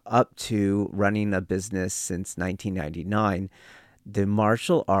 up to running a business since 1999, the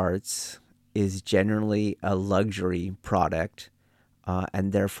martial arts is generally a luxury product,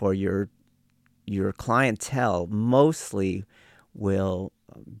 and therefore your clientele mostly will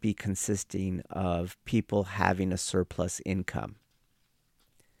be consisting of people having a surplus income.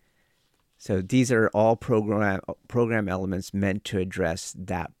 So these are all program elements meant to address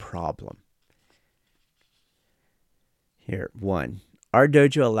that problem. Here, 1. Our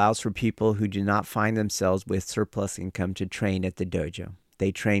dojo allows for people who do not find themselves with surplus income to train at the dojo.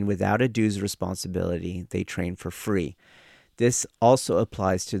 They train without a dues responsibility. They train for free. This also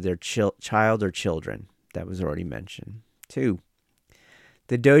applies to their child or children. That was already mentioned. 2.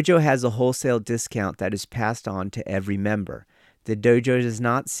 The dojo has a wholesale discount that is passed on to every member. The dojo does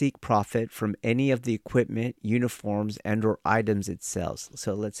not seek profit from any of the equipment, uniforms, and or items it sells.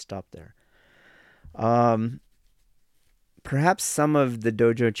 So let's stop there. Perhaps some of the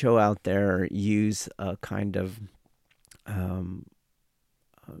dojo cho out there use a kind of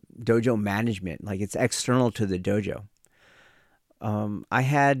dojo management, like it's external to the dojo. I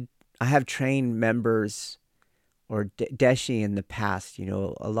have trained members or deshi in the past. You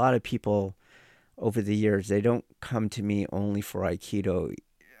know, a lot of people over the years, they don't come to me only for Aikido.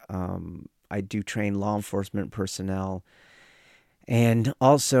 I do train law enforcement personnel, and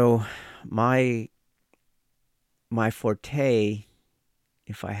also my forte,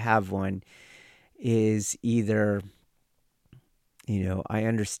 if I have one, is either, I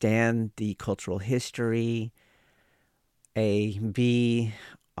understand the cultural history, A. B.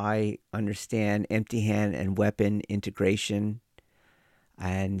 I understand empty hand and weapon integration,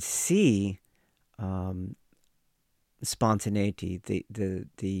 and C. Spontaneity,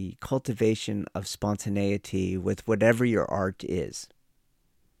 the cultivation of spontaneity with whatever your art is.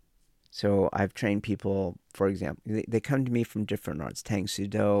 So I've trained people, for example, they come to me from different arts, Tang Soo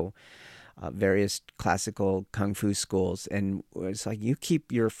Do, various classical kung fu schools, and it's like, you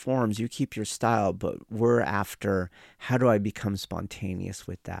keep your forms, you keep your style, but we're after, how do I become spontaneous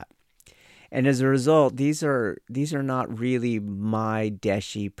with that? And as a result, these are not really my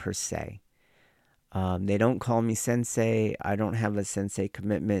deshi per se. They don't call me sensei. I don't have a sensei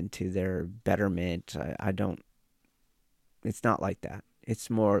commitment to their betterment. I don't, it's not like that. It's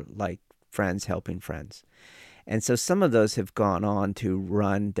more like friends helping friends. And so some of those have gone on to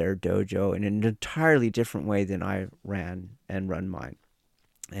run their dojo in an entirely different way than I ran and run mine.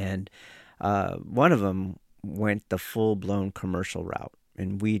 And one of them went the full-blown commercial route.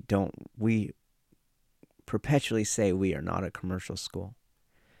 And we perpetually say we are not a commercial school.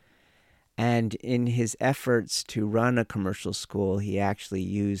 And in his efforts to run a commercial school, he actually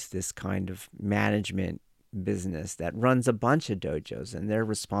used this kind of management business that runs a bunch of dojos, and they're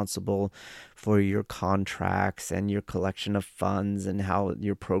responsible for your contracts and your collection of funds and how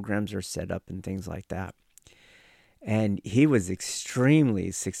your programs are set up and things like that. And he was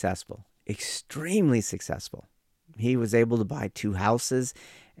extremely successful. He was able to buy 2 houses,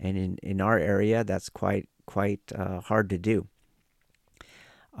 and in our area, that's quite hard to do.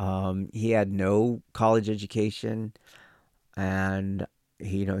 He had no college education, and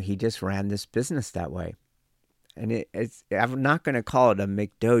he just ran this business that way. And I'm not going to call it a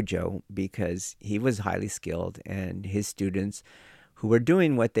McDojo, because he was highly skilled, and his students who were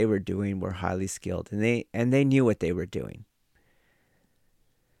doing what they were doing were highly skilled, and they knew what they were doing.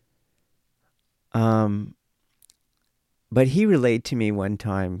 But he relayed to me one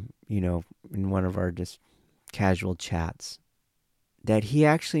time, in one of our just casual chats, that he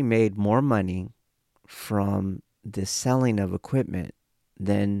actually made more money from the selling of equipment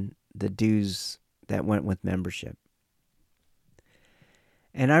than the dues that went with membership.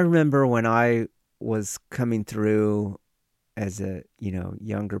 And I remember when I was coming through as a,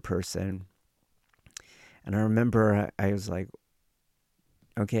 younger person, and I remember I was like,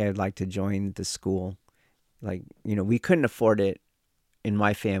 okay, I'd like to join the school. Like, we couldn't afford it in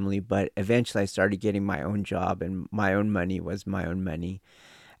my family, but eventually I started getting my own job, and my own money was my own money.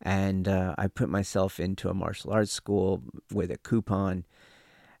 And I put myself into a martial arts school with a coupon.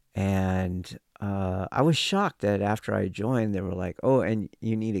 And I was shocked that after I joined, they were like, oh, and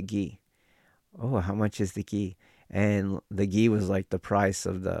you need a gi. Oh, how much is the gi? And the gi was like the price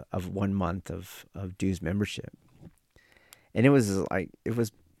of 1 month of dues membership. And it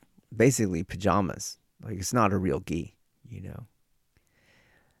was basically pajamas. Like, it's not a real gi,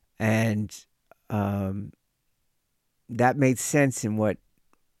 And that made sense in what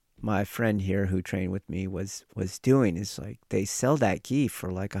my friend here who trained with me was doing. Is like, they sell that gi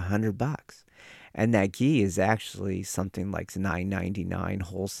for like $100, and that gi is actually something like $9.99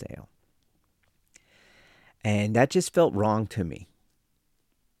 wholesale. And that just felt wrong to me.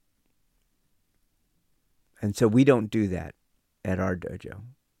 And so we don't do that at our dojo.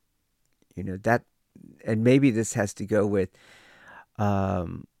 That, and maybe this has to go with, I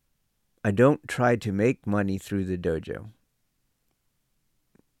don't try to make money through the dojo.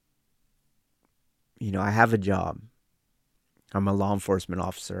 I have a job. I'm a law enforcement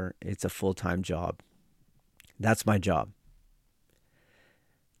officer. It's a full-time job. That's my job.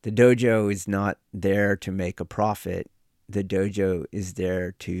 The dojo is not there to make a profit. The dojo is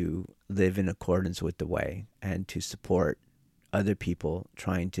there to live in accordance with the way and to support other people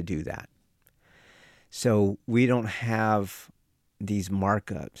trying to do that. So we don't have these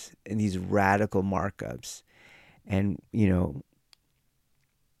markups and these radical markups. And,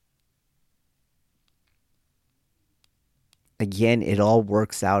 again, it all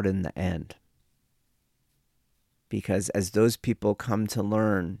works out in the end. Because as those people come to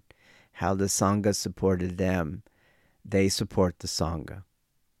learn how the Sangha supported them, they support the Sangha.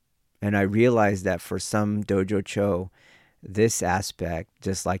 And I realized that for some Dojo Cho, this aspect,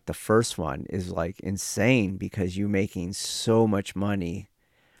 just like the first one, is like insane because you're making so much money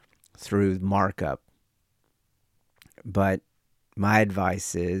through markup. But my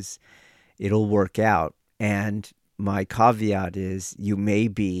advice is it'll work out. And my caveat is you may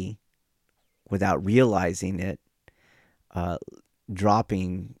be, without realizing it,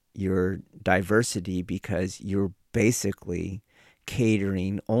 dropping your diversity because you're basically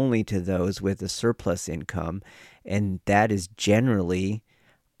catering only to those with a surplus income, and that is generally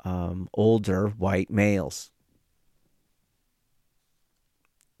older white males.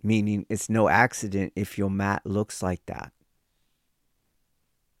 Meaning it's no accident if your mat looks like that.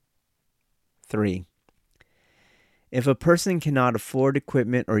 3. If a person cannot afford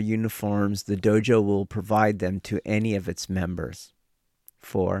equipment or uniforms, the dojo will provide them to any of its members.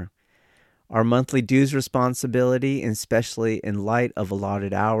 4. Our monthly dues responsibility, especially in light of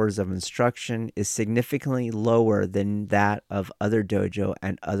allotted hours of instruction, is significantly lower than that of other dojo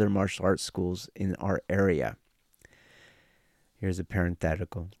and other martial arts schools in our area. Here's a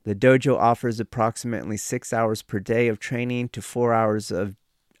parenthetical. The dojo offers approximately 6 hours per day of training to 4 hours of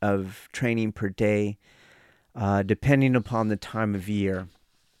training per day, depending upon the time of year.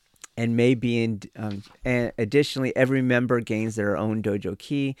 And may be and additionally, every member gains their own dojo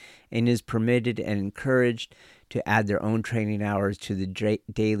ki and is permitted and encouraged to add their own training hours to the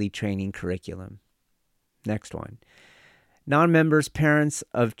daily training curriculum. Next one. Non-members, parents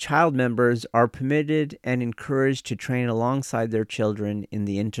of child members are permitted and encouraged to train alongside their children in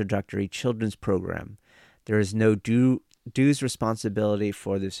the introductory children's program. There is no dues responsibility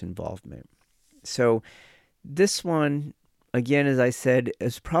for this involvement. So this one, again, as I said,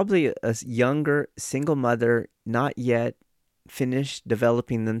 is probably a younger single mother, not yet finished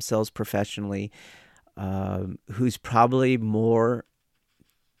developing themselves professionally, who's probably more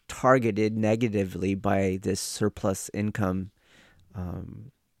targeted negatively by this surplus income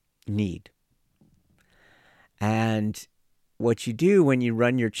need. And what you do when you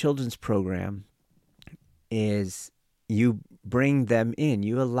run your children's program is you bring them in.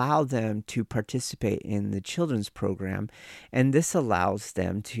 You allow them to participate in the children's program. And this allows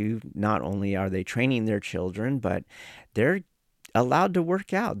them to, not only are they training their children, but they're allowed to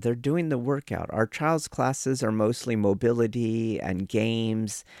work out. They're doing the workout. Our child's classes are mostly mobility and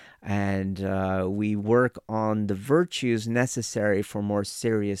games, and we work on the virtues necessary for more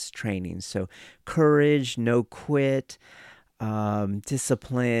serious training. So courage, no quit,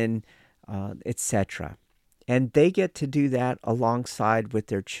 discipline, etc. And they get to do that alongside with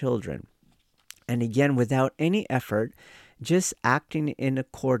their children. And again, without any effort, just acting in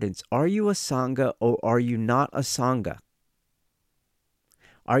accordance. Are you a Sangha or are you not a Sangha?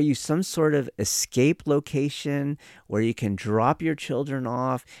 Are you some sort of escape location where you can drop your children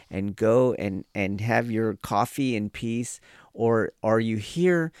off and go and have your coffee in peace? Or are you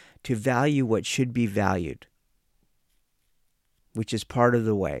here to value what should be valued, which is part of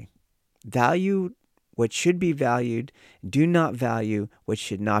the way? Value what should be valued. Do not value what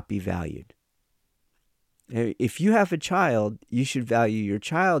should not be valued. If you have a child, you should value your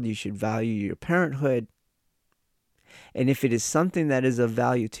child. You should value your parenthood. And if it is something that is of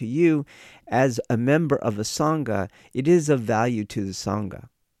value to you as a member of a Sangha, it is of value to the Sangha.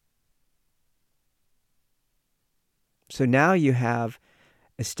 So now you have,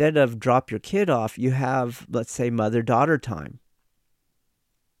 instead of drop your kid off, you have, let's say, mother-daughter time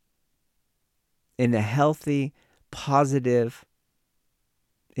in a healthy, positive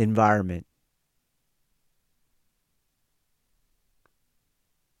environment.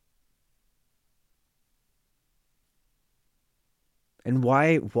 And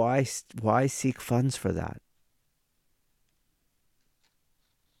why seek funds for that?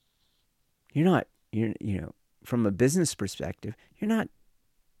 You're from a business perspective, you're not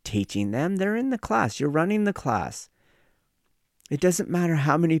teaching them. They're in the class. You're running the class. It doesn't matter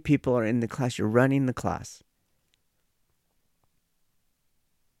how many people are in the class. You're running the class.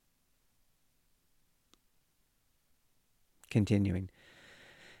 Continuing.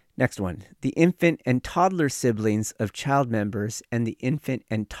 Next one. The infant and toddler siblings of child members and the infant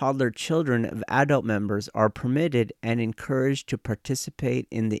and toddler children of adult members are permitted and encouraged to participate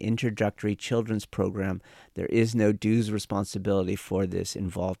in the introductory children's program. There is no dues responsibility for this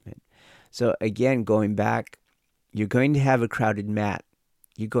involvement. So again, going back, you're going to have a crowded mat.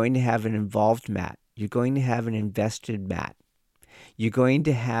 You're going to have an involved mat. You're going to have an invested mat. You're going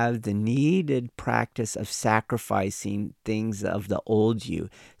to have the needed practice of sacrificing things of the old you,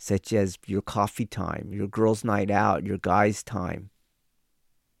 such as your coffee time, your girls' night out, your guys' time,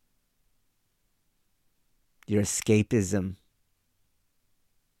 your escapism.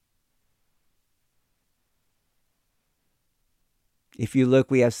 If you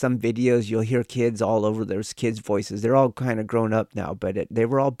look, we have some videos, you'll hear kids all over. There's kids' voices. They're all kind of grown up now, but they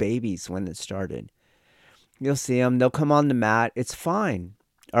were all babies when it started. You'll see them. They'll come on the mat. It's fine.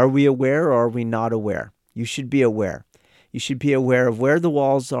 Are we aware or are we not aware? You should be aware. You should be aware of where the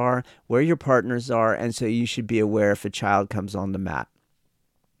walls are, where your partners are, and so you should be aware if a child comes on the mat.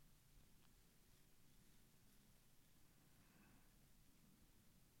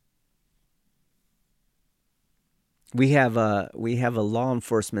 We have a law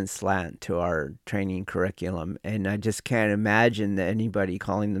enforcement slant to our training curriculum, and I just can't imagine that anybody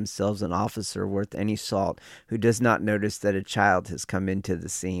calling themselves an officer worth any salt who does not notice that a child has come into the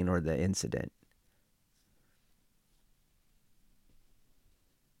scene or the incident.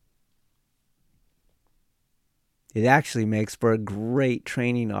 It actually makes for a great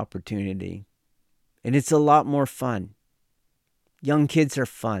training opportunity, and it's a lot more fun. Young kids are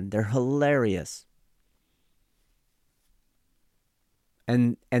fun. They're hilarious.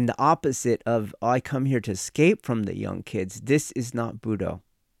 And the opposite of, I come here to escape from the young kids. This is not Budo.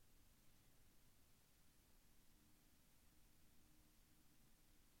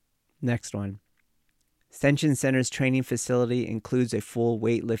 Next one. Senshin Center's training facility includes a full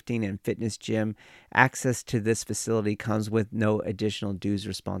weightlifting and fitness gym. Access to this facility comes with no additional dues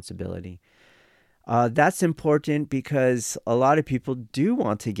responsibility. That's important because a lot of people do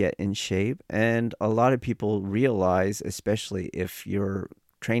want to get in shape, and a lot of people realize, especially if your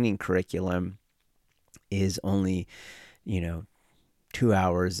training curriculum is only, 2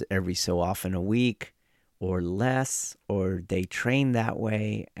 hours every so often a week or less, or they train that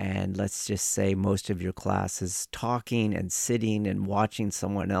way, and let's just say most of your class is talking and sitting and watching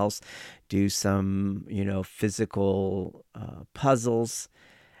someone else do some, physical puzzles.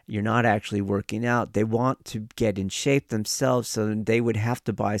 You're not actually working out. They want to get in shape themselves, so they would have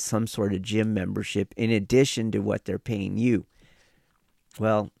to buy some sort of gym membership in addition to what they're paying you.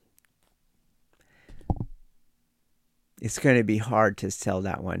 Well, it's going to be hard to sell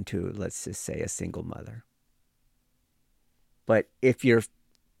that one to, let's just say, a single mother. But if your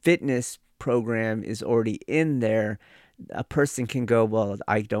fitness program is already in there, a person can go, well,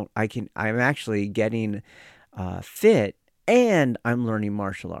 I'm actually getting fit, and I'm learning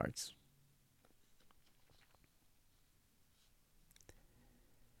martial arts.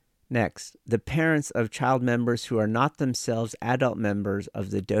 Next, the parents of child members who are not themselves adult members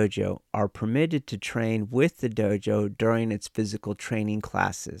of the dojo are permitted to train with the dojo during its physical training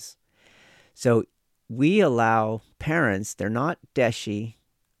classes. So we allow parents, they're not deshi,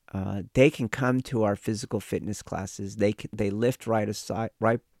 they can come to our physical fitness classes. They lift right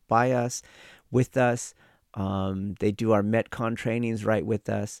by us, with us. They do our Metcon trainings right with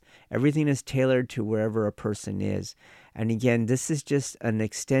us. Everything is tailored to wherever a person is. And again, this is just an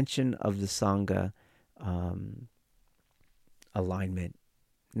extension of the Sangha alignment.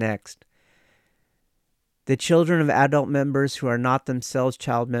 Next, the children of adult members who are not themselves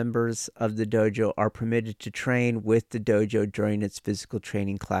child members of the dojo are permitted to train with the dojo during its physical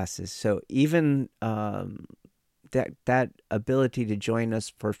training classes. So even that ability to join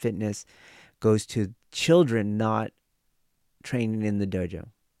us for fitness goes to children not training in the dojo.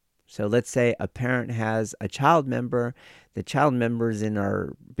 So let's say a parent has a child member. The child member is in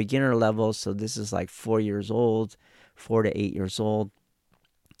our beginner level, so this is like 4 years old, 4 to 8 years old.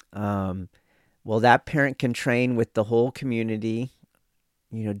 Well, that parent can train with the whole community,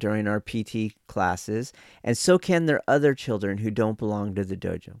 during our PT classes, and so can their other children who don't belong to the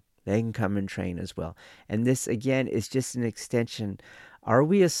dojo. They can come and train as well. And this, again, is just an extension. Are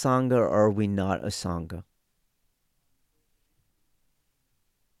we a Sangha or are we not a Sangha?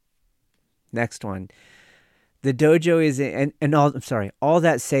 Next one. The dojo is, all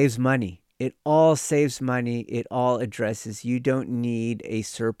that saves money. It all saves money. It all addresses, you don't need a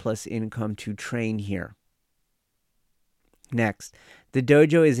surplus income to train here. Next, the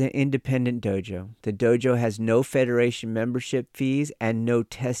dojo is an independent dojo. The dojo has no federation membership fees and no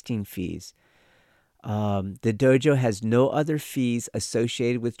testing fees. The dojo has no other fees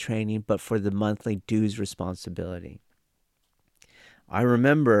associated with training but for the monthly dues responsibility. I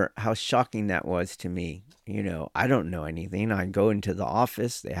remember how shocking that was to me. I don't know anything. I go into the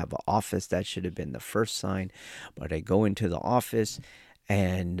office. They have an office. That should have been the first sign. But I go into the office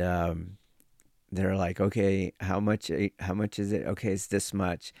and they're like, okay, how much is it? Okay, it's this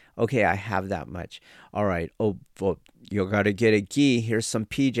much. Okay, I have that much. All right. Oh, well, you got to get a gi. Here's some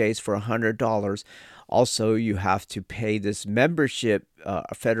PJs for $100. Also, you have to pay this membership,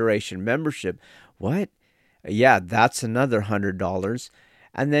 federation membership. What? Yeah, that's another $100.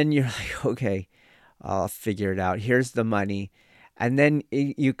 And then you're like, okay, I'll figure it out. Here's the money. And then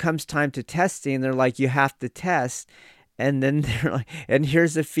it comes time to testing. They're like, you have to test. And then they're like, and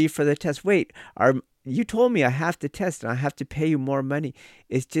here's the fee for the test. Wait, you told me I have to test and I have to pay you more money.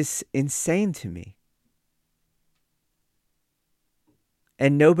 It's just insane to me.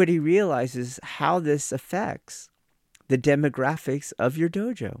 And nobody realizes how this affects the demographics of your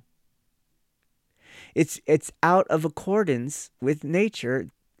dojo. It's out of accordance with nature,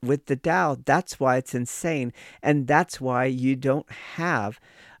 with the Tao. That's why it's insane. And that's why you don't have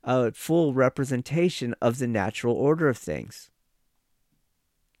a full representation of the natural order of things.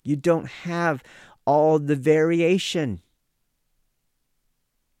 You don't have all the variation,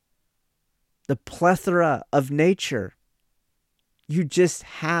 the plethora of nature. You just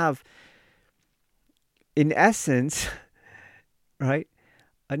have, in essence, right,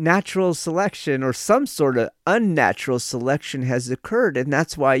 a natural selection or some sort of unnatural selection has occurred, and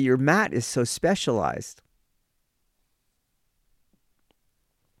that's why your mat is so specialized.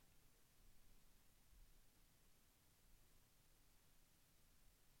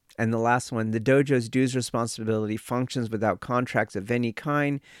 And the last one, the dojo's dues responsibility functions without contracts of any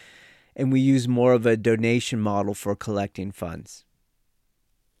kind, and we use more of a donation model for collecting funds.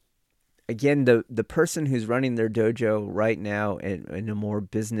 Again, the person who's running their dojo right now in a more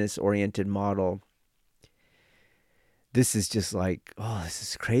business-oriented model, this is just like, oh, this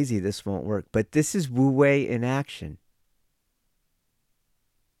is crazy, this won't work. But this is Wu Wei in action.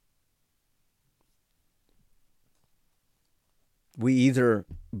 We either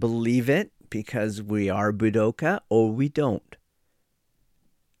believe it because we are Budoka or we don't.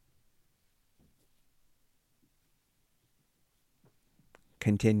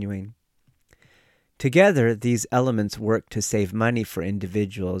 Continuing. Together, these elements work to save money for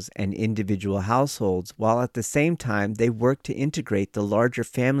individuals and individual households, while at the same time they work to integrate the larger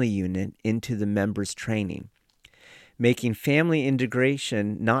family unit into the members' training. Making family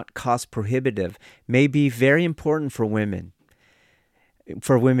integration not cost prohibitive may be very important for women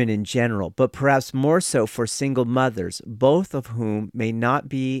in general, but perhaps more so for single mothers, both of whom may not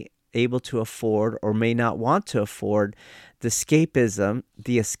be able to afford or may not want to afford the escapism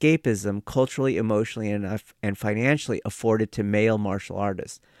culturally, emotionally, and financially afforded to male martial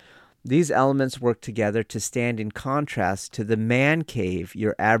artists. These elements work together to stand in contrast to the man cave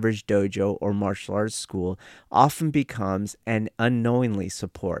your average dojo or martial arts school often becomes and unknowingly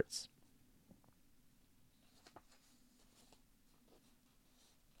supports.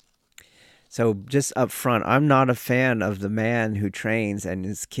 So just up front, I'm not a fan of the man who trains and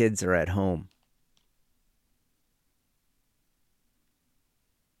his kids are at home.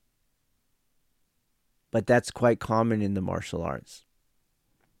 But that's quite common in the martial arts.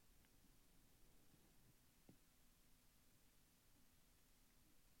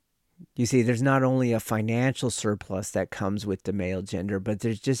 You see, there's not only a financial surplus that comes with the male gender, but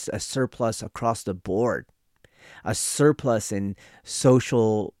there's just a surplus across the board, a surplus in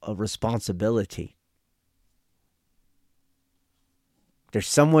social responsibility. There's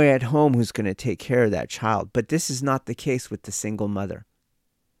someone at home who's going to take care of that child, but this is not the case with the single mother.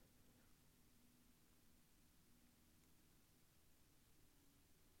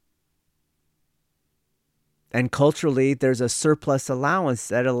 And culturally, there's a surplus allowance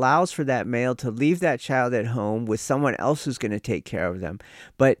that allows for that male to leave that child at home with someone else who's going to take care of them.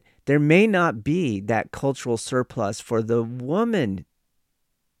 But there may not be that cultural surplus for the woman.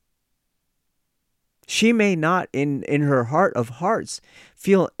 She may not, in her heart of hearts,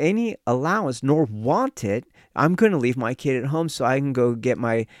 feel any allowance nor want it. I'm going to leave my kid at home so I can go get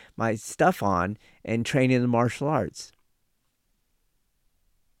my stuff on and train in the martial arts.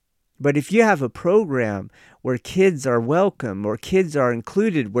 But if you have a program where kids are welcome or kids are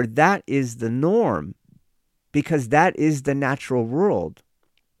included, where that is the norm, because that is the natural world,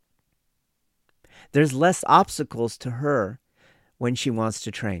 there's less obstacles to her when she wants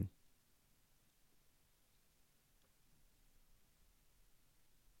to train.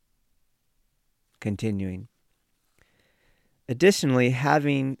 Continuing. Additionally,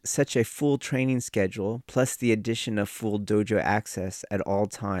 having such a full training schedule, plus the addition of full dojo access at all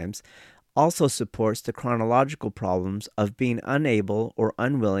times, also supports the chronological problems of being unable or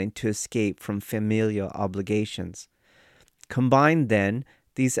unwilling to escape from familial obligations. Combined then,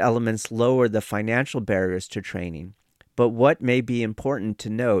 these elements lower the financial barriers to training. But what may be important to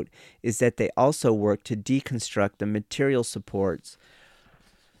note is that they also work to deconstruct the material supports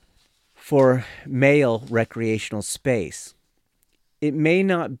for male recreational space. It may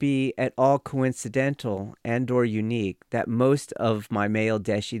not be at all coincidental and or unique that most of my male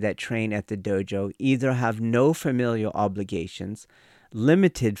deshi that train at the dojo either have no familial obligations,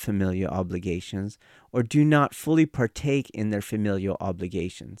 limited familial obligations, or do not fully partake in their familial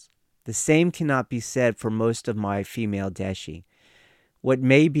obligations. The same cannot be said for most of my female deshi. What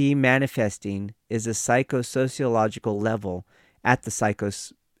may be manifesting is a psychosociological level at the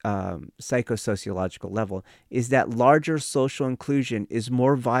psychosociological level is that larger social inclusion is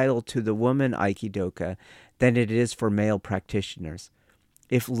more vital to the woman aikidoka than it is for male practitioners.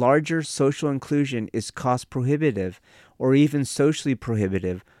 If larger social inclusion is cost prohibitive or even socially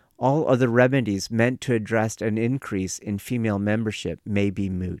prohibitive, all other remedies meant to address an increase in female membership may be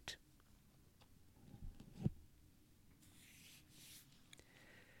moot.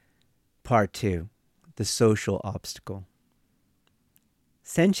 Part 2. The social obstacle.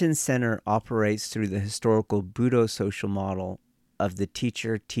 Senshin Center operates through the historical Budo social model of the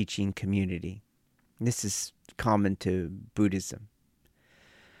teacher-teaching community. This is common to Buddhism.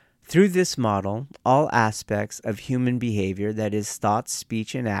 Through this model, all aspects of human behavior, that is, thought,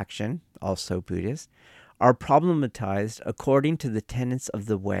 speech, and action, also Buddhist, are problematized according to the tenets of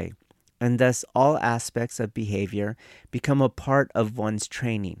the way, and thus all aspects of behavior become a part of one's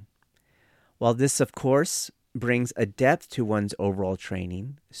training. While this, of course, brings a depth to one's overall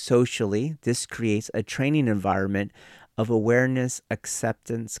training, socially, this creates a training environment of awareness,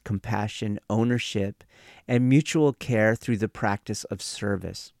 acceptance, compassion, ownership, and mutual care through the practice of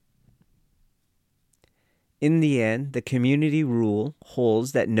service. In the end, the community rule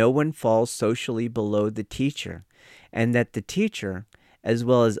holds that no one falls socially below the teacher, and that the teacher, as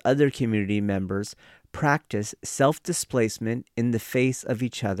well as other community members, practice self-displacement in the face of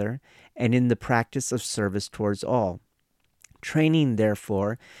each other and in the practice of service towards all. Training,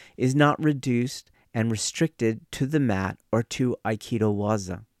 therefore, is not reduced and restricted to the mat or to Aikido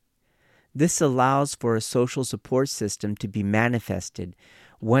Waza. This allows for a social support system to be manifested,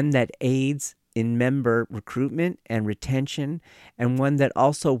 one that aids in member recruitment and retention, and one that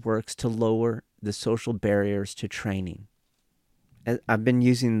also works to lower the social barriers to training. I've been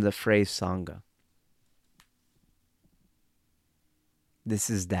using the phrase Sangha. This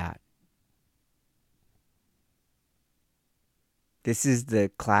is that. This is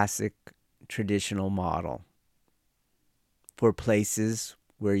the classic traditional model for places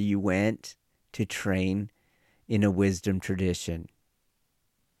where you went to train in a wisdom tradition.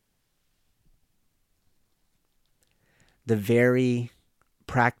 the very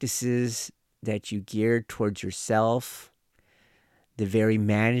practices that you geared towards yourself, the very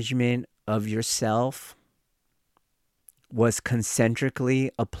management of yourself, was concentrically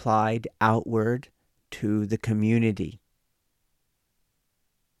applied outward to the community.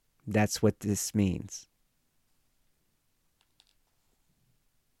 That's what this means.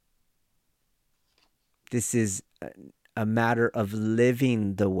 This is a matter of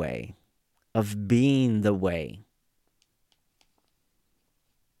living the way, of being the way.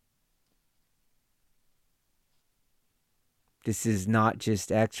 This is not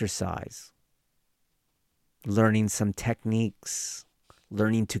just exercise, learning some techniques,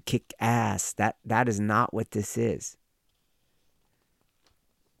 learning to kick ass. That is not what this is.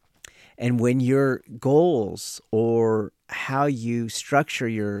 And when your goals or how you structure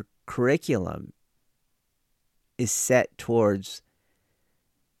your curriculum is set towards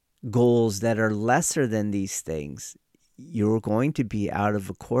goals that are lesser than these things, you're going to be out of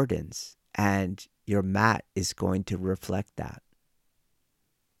accordance, and your mat is going to reflect that.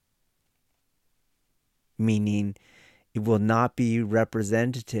 Meaning, it will not be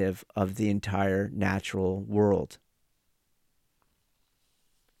representative of the entire natural world.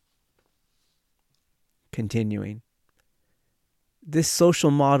 Continuing. This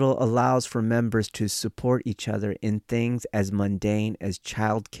social model allows for members to support each other in things as mundane as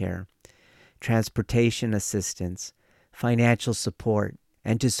childcare, transportation assistance, financial support,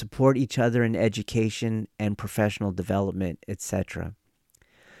 and to support each other in education and professional development, etc.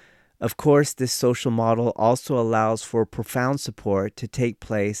 Of course, this social model also allows for profound support to take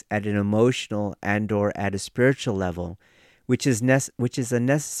place at an emotional and/or at a spiritual level, which is a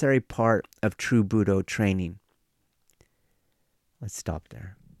necessary part of true Budo training. Let's stop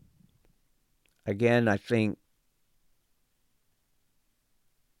there. Again, I think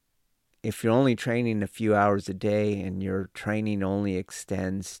if you're only training a few hours a day and your training only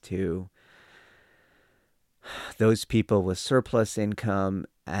extends to those people with surplus income,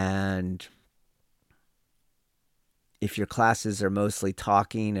 and if your classes are mostly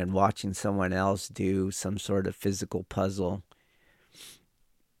talking and watching someone else do some sort of physical puzzle,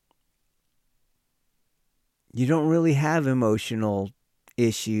 you don't really have emotional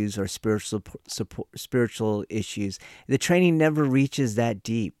issues or spiritual issues. The training never reaches that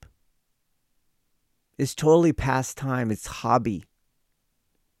deep. It's totally pastime. It's hobby.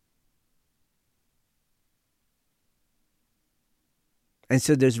 And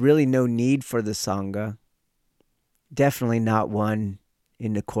so there's really no need for the Sangha. Definitely not one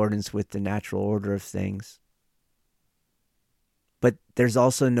in accordance with the natural order of things. But there's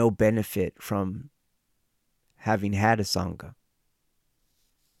also no benefit from having had a Sangha.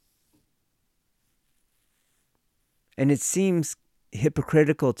 And it seems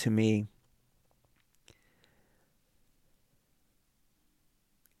hypocritical to me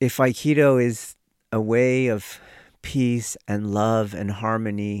if Aikido is a way of peace and love and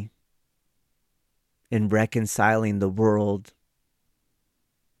harmony in reconciling the world,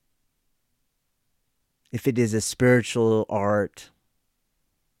 if it is a spiritual art,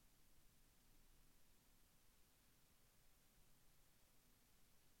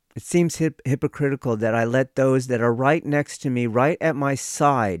 it seems hypocritical that I let those that are right next to me, right at my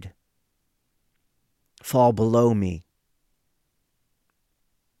side, fall below me.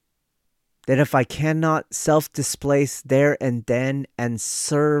 That if I cannot self-displace there and then and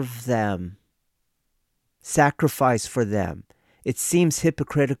serve them, sacrifice for them, it seems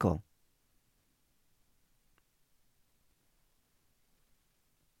hypocritical.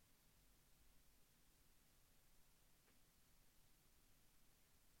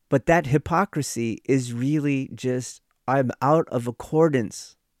 But that hypocrisy is really just, I'm out of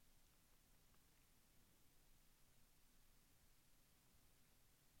accordance.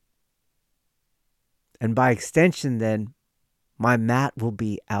 And by extension, then, my mat will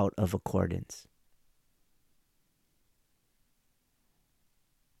be out of accordance.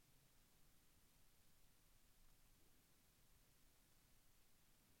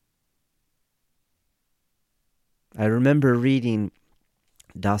 I remember reading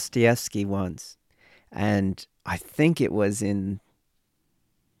Dostoevsky once, and I think it was in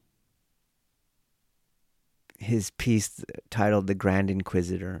his piece titled The Grand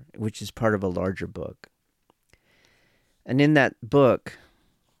Inquisitor, which is part of a larger book. And in that book,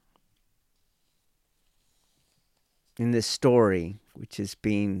 in this story, which is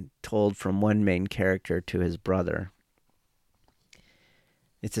being told from one main character to his brother,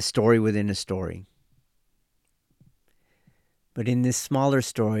 it's a story within a story. But in this smaller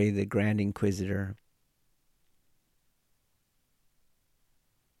story, The Grand Inquisitor,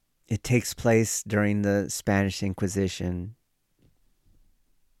 It takes place during the Spanish Inquisition,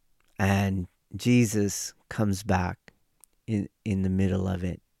 and Jesus comes back in the middle of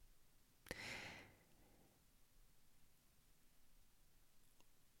it.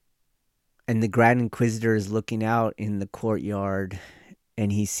 And the Grand Inquisitor is looking out in the courtyard,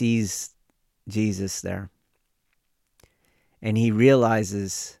 and he sees Jesus there. And he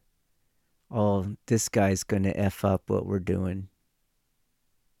realizes, oh, this guy's going to F up what we're doing.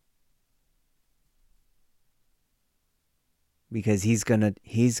 Because he's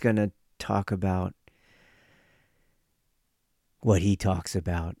gonna talk about what he talks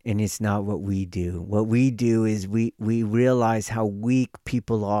about, and it's not what we do. What we do is we realize how weak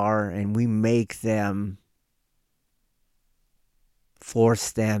people are, and we make them,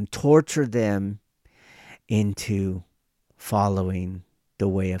 force them, torture them into following the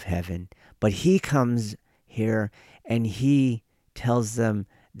way of heaven. But he comes here and he tells them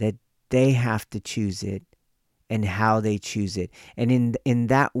that they have to choose it and how they choose it. And in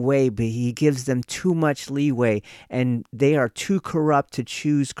that way, but he gives them too much leeway, and they are too corrupt to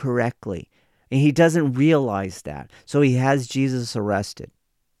choose correctly. And he doesn't realize that. So he has Jesus arrested.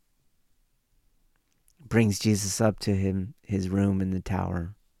 Brings Jesus up to his room in the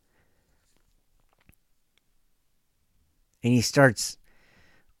tower. And he starts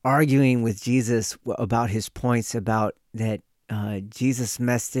arguing with Jesus about his points about that Jesus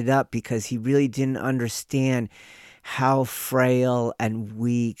messed it up because he really didn't understand how frail and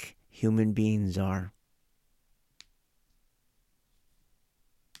weak human beings are.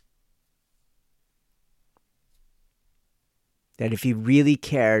 That if he really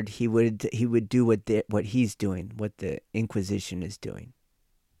cared, he would do what he's doing, what the Inquisition is doing.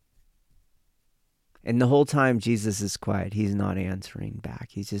 And the whole time Jesus is quiet. He's not answering back.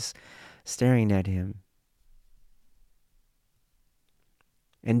 He's just staring at him.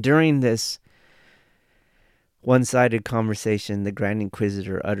 And during this one-sided conversation, the Grand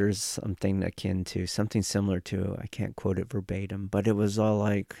Inquisitor utters something akin to, something similar to, I can't quote it verbatim, but it was all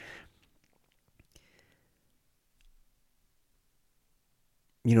like,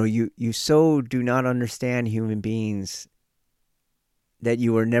 you so do not understand human beings that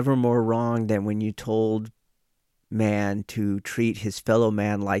you were never more wrong than when you told man to treat his fellow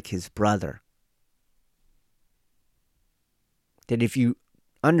man like his brother. That if you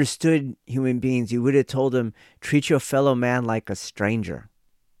understood human beings, you would have told them, treat your fellow man like a stranger.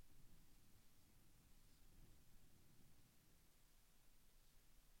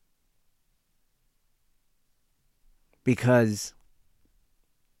 Because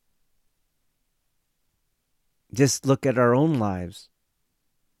just look at our own lives.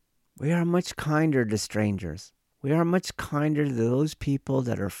 We are much kinder to strangers. We are much kinder to those people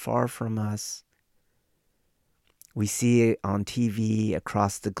that are far from us. We see it on TV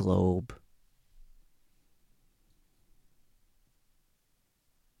across the globe.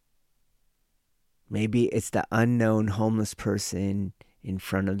 Maybe it's the unknown homeless person in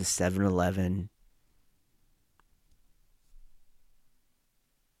front of the 7-Eleven.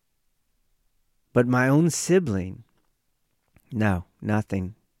 But my own sibling, no,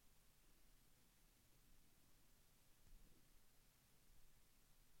 nothing.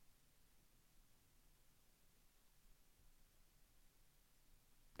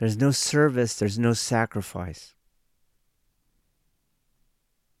 There's no service, there's no sacrifice.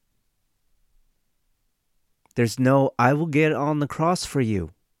 There's no, I will get on the cross for you.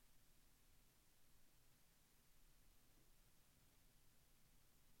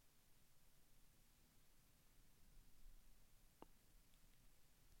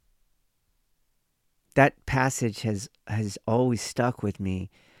 That passage has always stuck with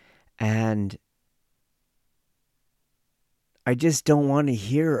me, and I just don't want to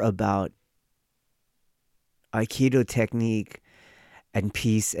hear about Aikido technique and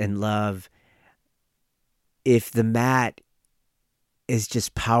peace and love if the mat is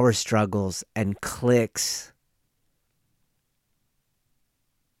just power struggles and cliques.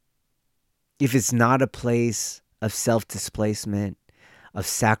 If it's not a place of self-displacement, of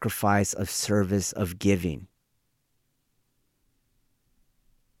sacrifice, of service, of giving.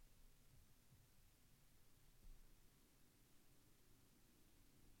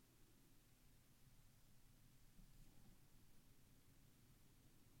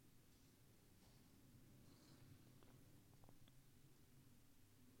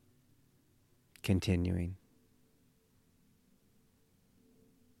 Continuing.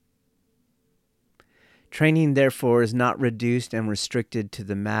 Training, therefore, is not reduced and restricted to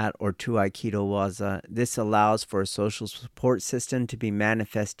the mat or to Aikido Waza. This allows for a social support system to be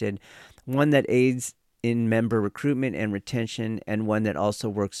manifested, one that aids in member recruitment and retention, and one that also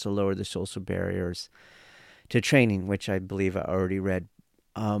works to lower the social barriers to training, which I believe I already read.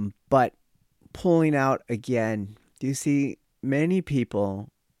 But pulling out again, do you see many people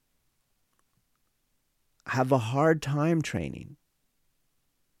have a hard time training?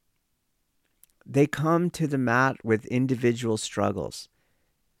 They come to the mat with individual struggles.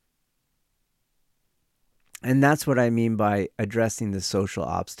 And that's what I mean by addressing the social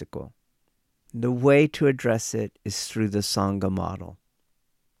obstacle. The way to address it is through the Sangha model.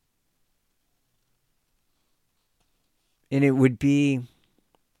 And it would be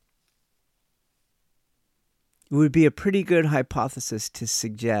a pretty good hypothesis to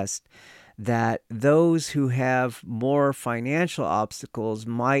suggest that those who have more financial obstacles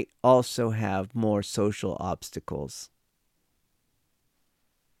might also have more social obstacles.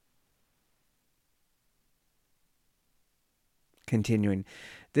 Continuing,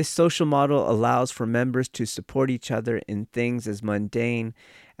 this social model allows for members to support each other in things as mundane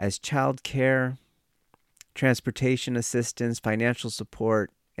as childcare, transportation assistance, financial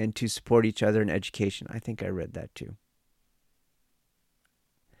support, and to support each other in education. I think I read that too.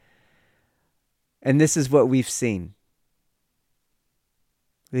 And this is what we've seen.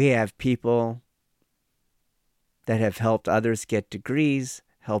 We have people that have helped others get degrees,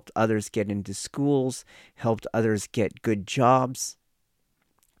 helped others get into schools, helped others get good jobs,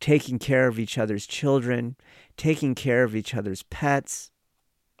 taking care of each other's children, taking care of each other's pets.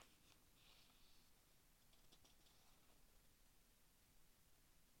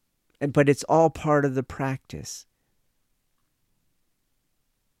 But it's all part of the practice.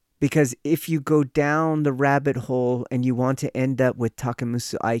 Because if you go down the rabbit hole and you want to end up with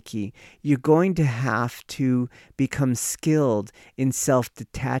Takamusu Aiki, you're going to have to become skilled in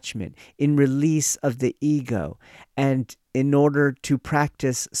self-detachment, in release of the ego. And in order to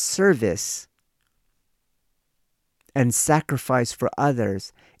practice service and sacrifice for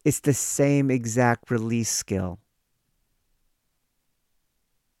others, it's the same exact release skill.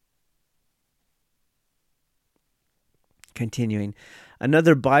 Continuing,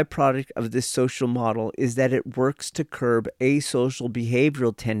 another byproduct of this social model is that it works to curb asocial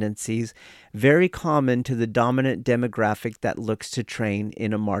behavioral tendencies very common to the dominant demographic that looks to train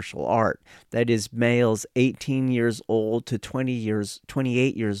in a martial art. That is, males 18 years old to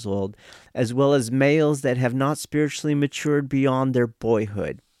 28 years old, as well as males that have not spiritually matured beyond their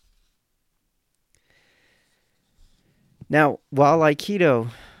boyhood. Now, while Aikido,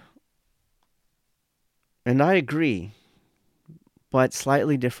 and I agree, but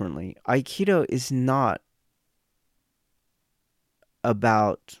slightly differently, Aikido is not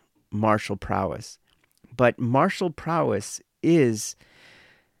about martial prowess. But martial prowess is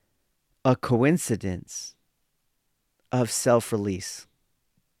a coincidence of self-release.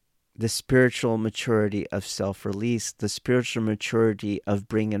 The spiritual maturity of self-release, the spiritual maturity of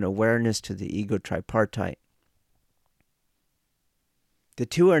bringing awareness to the ego tripartite. The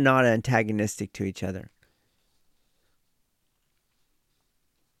two are not antagonistic to each other.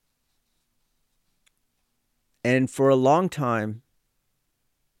 And for a long time,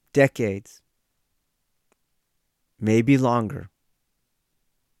 decades, maybe longer,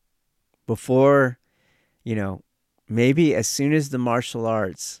 before, maybe as soon as the martial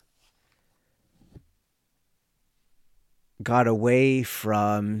arts got away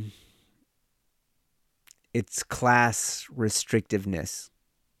from its class restrictiveness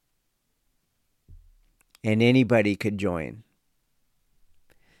and anybody could join,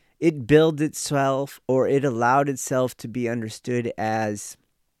 it billed itself, or it allowed itself to be understood as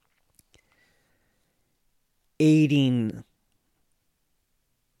aiding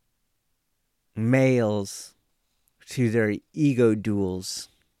males to their ego duels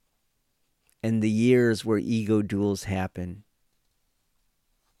and the years where ego duels happen.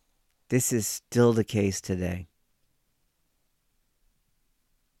 This is still the case today.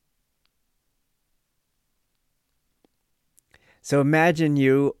 So imagine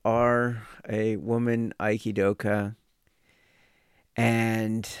you are a woman Aikidoka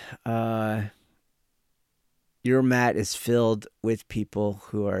and your mat is filled with people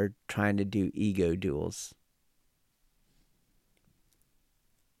who are trying to do ego duels.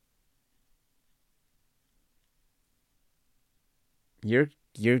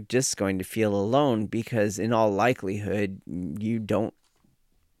 You're just going to feel alone because in all likelihood you don't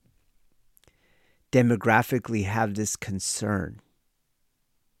demographically have this concern.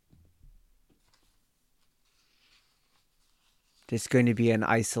 There's going to be an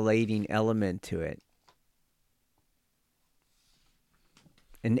isolating element to it.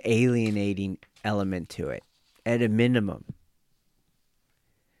 An alienating element to it, at a minimum.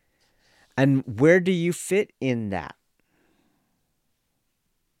 And where do you fit in that?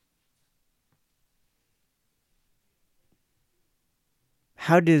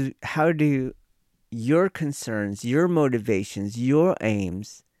 How do your concerns, your motivations, your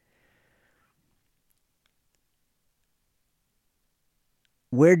aims,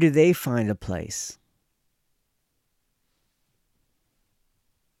 where do they find a place?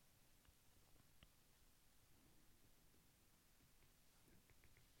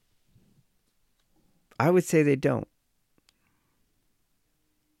 I would say they don't.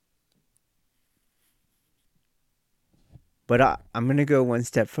 But I'm going to go one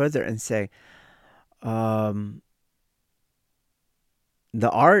step further and say, the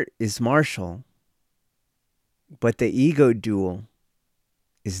art is martial, but the ego duel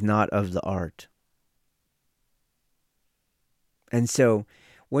is not of the art. And so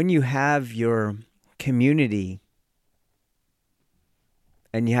when you have your community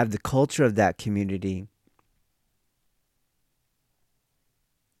and you have the culture of that community,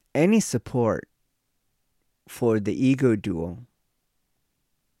 any support for the ego duel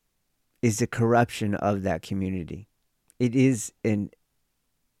is the corruption of that community. It is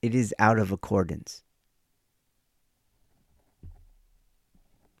out of accordance.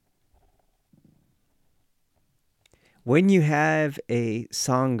 When you have a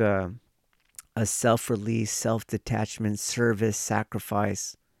sangha, a self-release, self-detachment, service,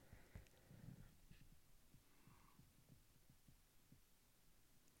 sacrifice,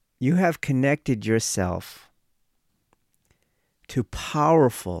 you have connected yourself to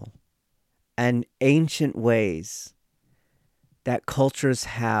powerful and ancient ways that cultures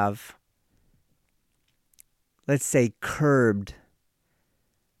have, let's say, curbed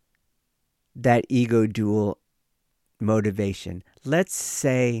that ego dual motivation. Let's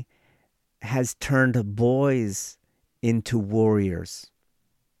say has turned boys into warriors.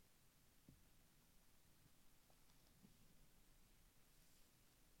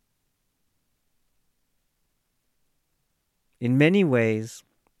 In many ways,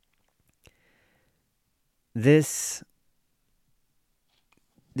 this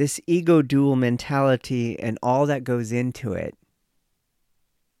ego dual mentality and all that goes into it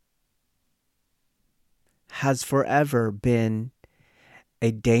has forever been a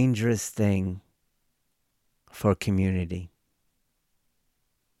dangerous thing for community.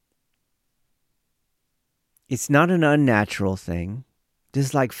 It's not an unnatural thing,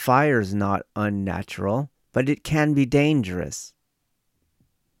 just like fire is not unnatural, but it can be dangerous.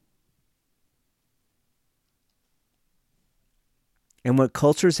 And what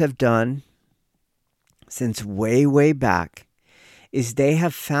cultures have done since way, way back is they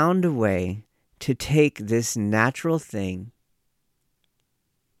have found a way to take this natural thing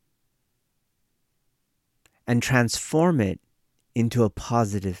and transform it into a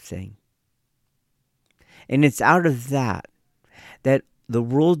positive thing. And it's out of that the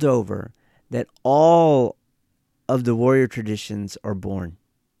world over, that all of the warrior traditions are born.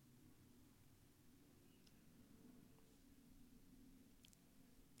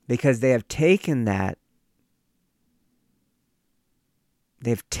 Because they have taken that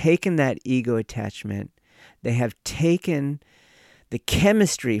ego attachment, they have taken the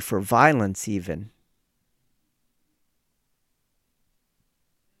chemistry for violence even,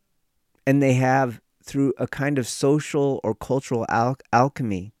 and they have, through a kind of social or cultural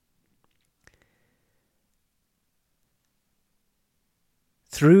alchemy,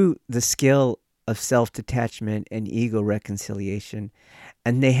 through the skill of self-detachment and ego reconciliation,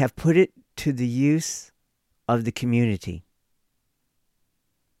 and they have put it to the use of the community.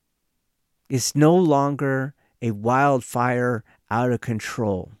 It's no longer a wildfire out of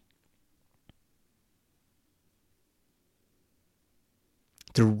control.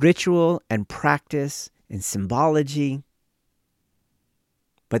 Through ritual and practice and symbology,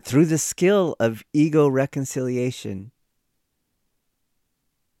 but through the skill of ego reconciliation,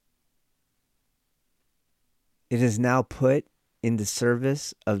 it is now put in the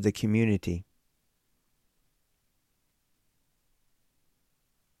service of the community.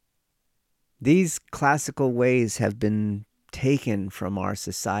 These classical ways have been taken from our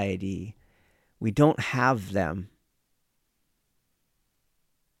society. We don't have them.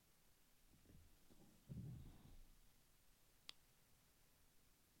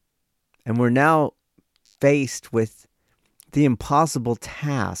 And we're now faced with the impossible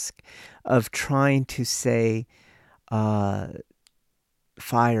task of trying to say,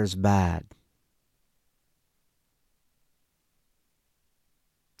 fire's bad,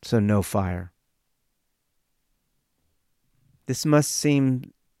 so no fire. This must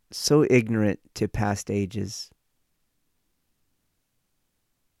seem so ignorant to past ages.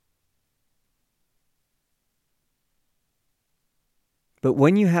 But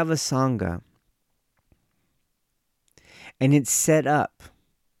when you have a Sangha and it's set up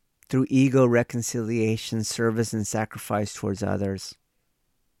through ego reconciliation, service, and sacrifice towards others,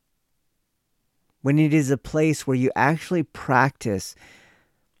 when it is a place where you actually practice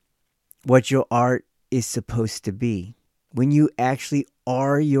what your art is supposed to be, when you actually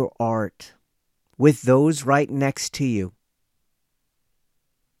are your art with those right next to you,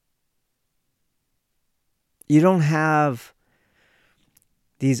 you don't have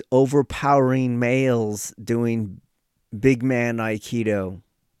these overpowering males doing big man Aikido.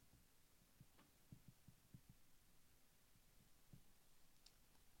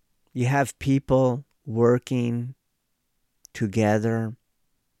 You have people working together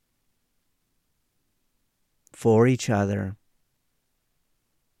for each other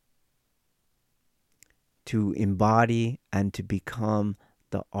to embody and to become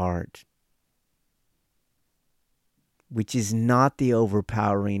the art, which is not the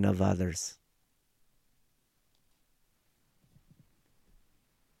overpowering of others.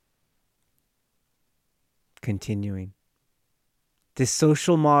 Continuing. This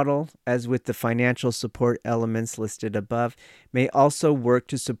social model, as with the financial support elements listed above, may also work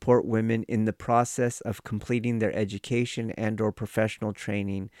to support women in the process of completing their education and/or professional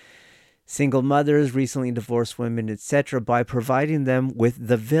training, single mothers, recently divorced women, etc., by providing them with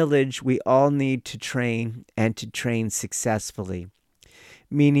the village we all need to train and to train successfully.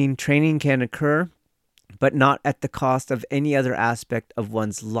 Meaning training can occur, but not at the cost of any other aspect of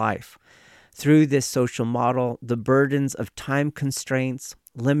one's life. Through this social model, the burdens of time constraints,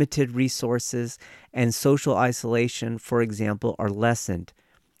 limited resources, and social isolation, for example, are lessened.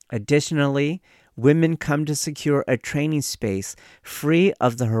 Additionally, women come to secure a training space free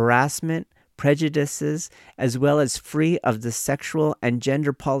of the harassment, prejudices, as well as free of the sexual and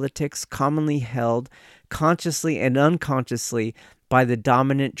gender politics commonly held consciously and unconsciously by the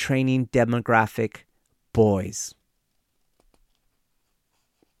dominant training demographic, boys.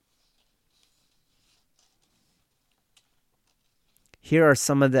 Here are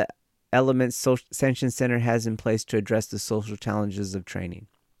some of the elements Senshin Center has in place to address the social challenges of training.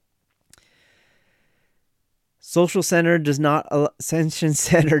 Senshin Center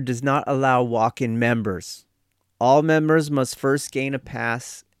does not allow walk-in members. All members must first gain and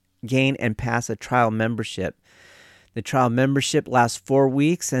pass a trial membership. The trial membership lasts 4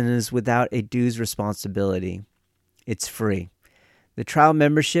 weeks and is without a dues responsibility. It's free. The trial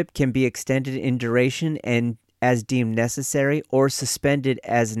membership can be extended in duration and as deemed necessary, or suspended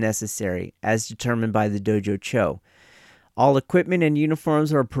as necessary, as determined by the Dojo Cho. All equipment and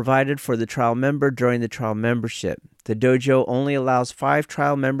uniforms are provided for the trial member during the trial membership. The dojo only allows 5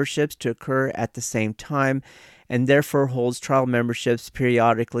 trial memberships to occur at the same time, and therefore holds trial memberships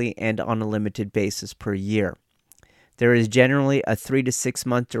periodically and on a limited basis per year. There is generally a 3 to 6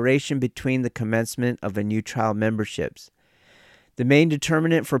 month duration between the commencement of a new trial memberships. The main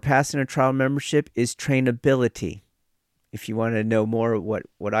determinant for passing a trial membership is trainability. If you want to know more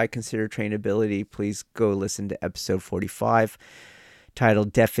what I consider trainability, please go listen to episode 45,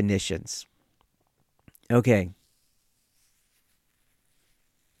 titled Definitions. Okay.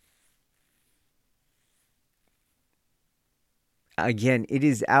 Again, it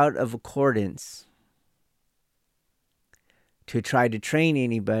is out of accordance to try to train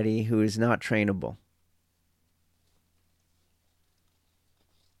anybody who is not trainable.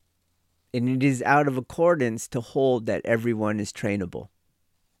 And it is out of accordance to hold that everyone is trainable.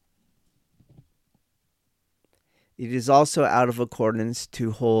 It is also out of accordance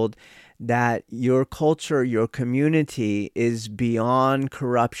to hold that your culture, your community is beyond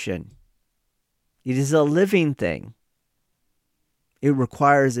corruption. It is a living thing. It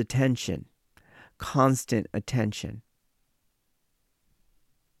requires attention, constant attention.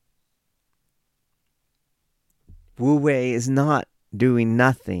 Wu Wei is not doing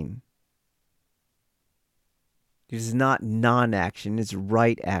nothing. It is not non-action, it's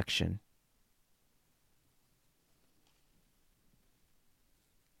right action.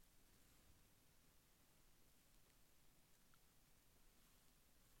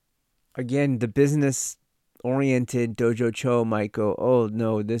 Again, the business-oriented Dojo Cho might go, oh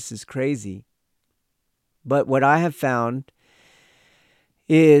no, this is crazy. But what I have found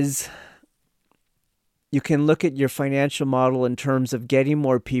is you can look at your financial model in terms of getting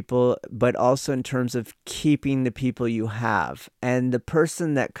more people, but also in terms of keeping the people you have. And the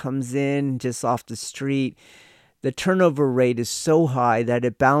person that comes in just off the street, the turnover rate is so high that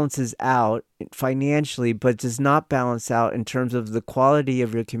it balances out financially, but does not balance out in terms of the quality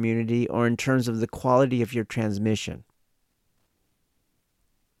of your community or in terms of the quality of your transmission.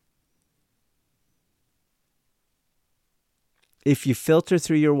 If you filter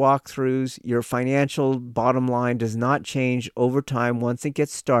through your walkthroughs, your financial bottom line does not change over time once it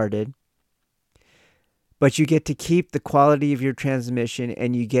gets started, but you get to keep the quality of your transmission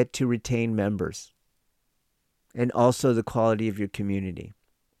and you get to retain members and also the quality of your community.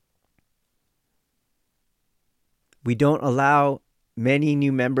 We don't allow many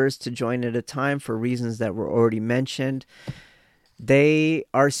new members to join at a time for reasons that were already mentioned. They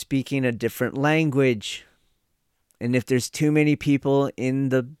are speaking a different language. And if there's too many people in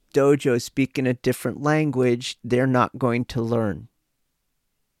the dojo speaking a different language, they're not going to learn.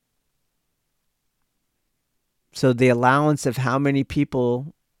 So the allowance of how many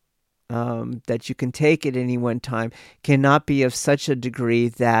people that you can take at any one time cannot be of such a degree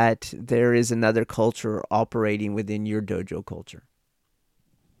that there is another culture operating within your dojo culture.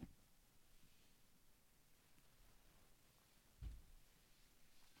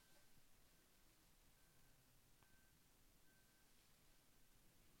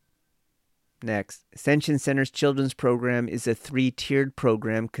 Next, Ascension Center's children's program is a 3-tiered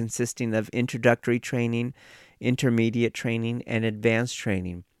program consisting of introductory training, intermediate training, and advanced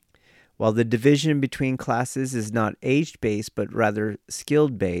training. While the division between classes is not age-based but rather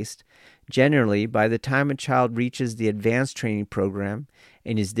skill-based, generally, by the time a child reaches the advanced training program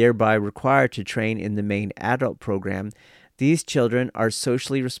and is thereby required to train in the main adult program, these children are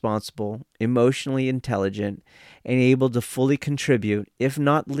socially responsible, emotionally intelligent, and able to fully contribute, if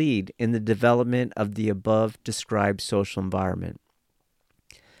not lead, in the development of the above described social environment.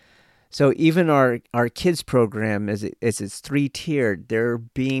 So even our kids program, as it's 3-tiered, they're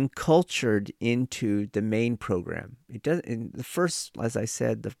being cultured into the main program. It does in the first, as I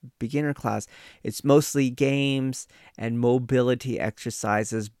said, the beginner class, it's mostly games and mobility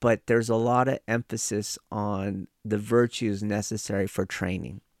exercises, but there's a lot of emphasis on the virtues necessary for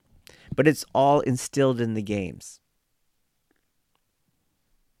training. But it's all instilled in the games.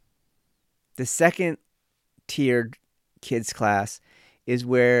 The second tiered kids class is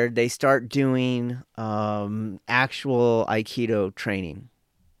where they start doing actual Aikido training,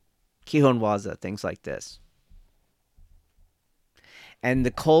 Kihon Waza, things like this. And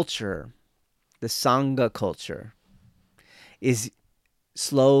the culture, the Sangha culture, is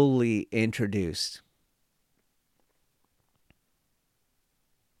slowly introduced.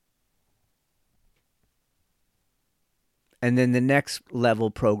 And then the next level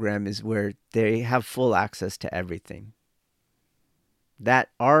program is where they have full access to everything. That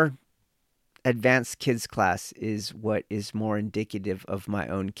our advanced kids class is what is more indicative of my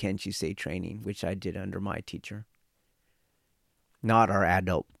own Kenshusei training, which I did under my teacher. Not our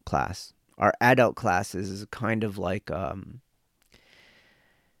adult class. Our adult class is kind of like,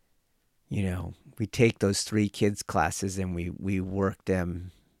 we take those 3 kids classes and we work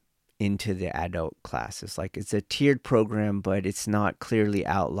them into the adult classes. Like it's a tiered program, but it's not clearly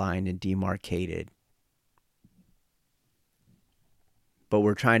outlined and demarcated. But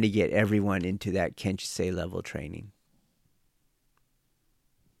we're trying to get everyone into that Kenshusei level training.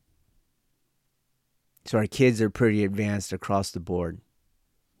 So our kids are pretty advanced across the board.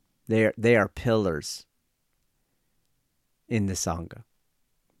 They are pillars in the Sangha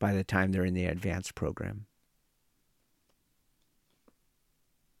by the time they're in the advanced program.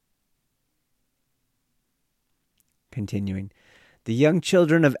 Continuing. The young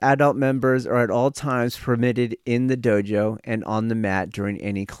children of adult members are at all times permitted in the dojo and on the mat during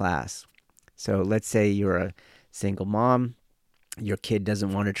any class. So let's say you're a single mom, your kid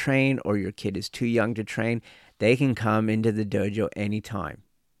doesn't want to train, or your kid is too young to train. They can come into the dojo anytime.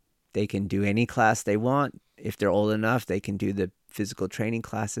 They can do any class they want. If they're old enough, they can do the physical training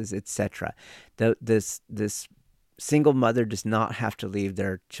classes, etc. This single mother does not have to leave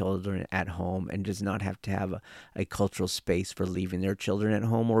their children at home and does not have to have a cultural space for leaving their children at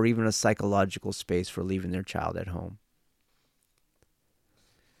home, or even a psychological space for leaving their child at home.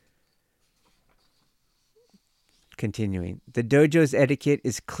 Continuing. The dojo's etiquette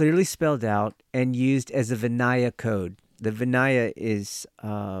is clearly spelled out and used as a Vinaya code. The Vinaya is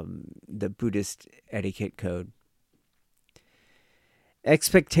the Buddhist etiquette code.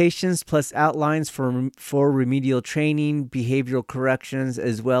 Expectations plus outlines for remedial training, behavioral corrections,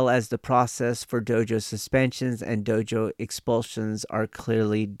 as well as the process for dojo suspensions and dojo expulsions are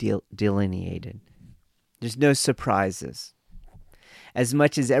clearly delineated. There's no surprises. As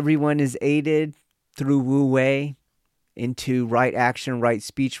much as everyone is aided through Wu Wei into right action, right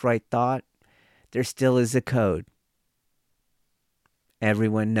speech, right thought, there still is a code.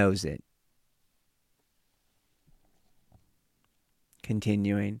 Everyone knows it.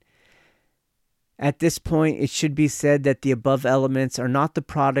 Continuing. At this point, it should be said that the above elements are not the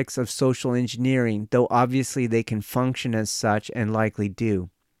products of social engineering, though obviously they can function as such and likely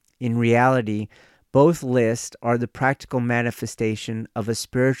do. In reality, both lists are the practical manifestation of a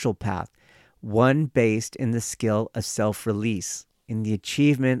spiritual path, one based in the skill of self-release, in the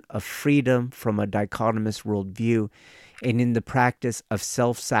achievement of freedom from a dichotomous worldview, and in the practice of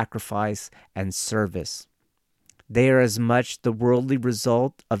self-sacrifice and service. They are as much the worldly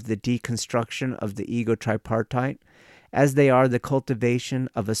result of the deconstruction of the ego tripartite as they are the cultivation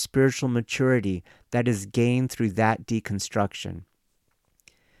of a spiritual maturity that is gained through that deconstruction.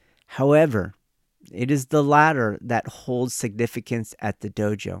 However, it is the latter that holds significance at the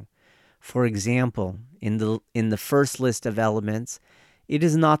dojo. For example, in the first list of elements, it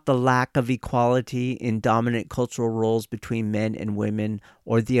is not the lack of equality in dominant cultural roles between men and women,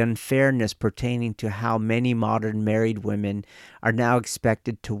 or the unfairness pertaining to how many modern married women are now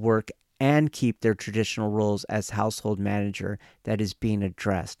expected to work and keep their traditional roles as household manager that is being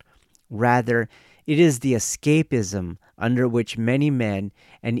addressed. Rather, it is the escapism under which many men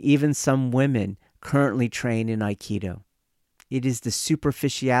and even some women currently train in Aikido. It is the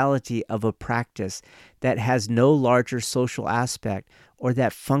superficiality of a practice that has no larger social aspect or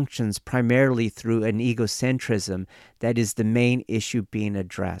that functions primarily through an egocentrism that is the main issue being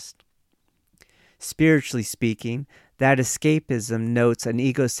addressed. Spiritually speaking, that escapism notes an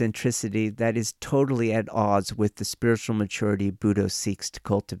egocentricity that is totally at odds with the spiritual maturity Budo seeks to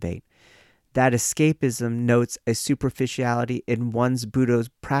cultivate. That escapism notes a superficiality in one's Budo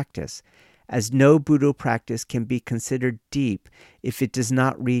practice, as no Budo practice can be considered deep if it does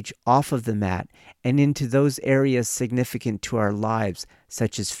not reach off of the mat and into those areas significant to our lives,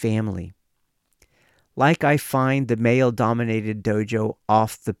 such as family. Like I find the male-dominated dojo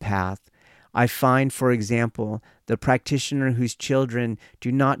off the path, I find, for example, the practitioner whose children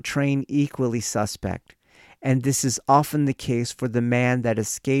do not train equally suspect, and this is often the case for the man that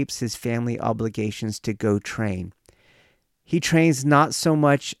escapes his family obligations to go train. He trains not so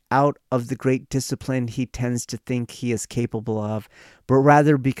much out of the great discipline he tends to think he is capable of, but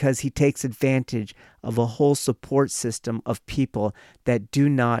rather because he takes advantage of a whole support system of people that do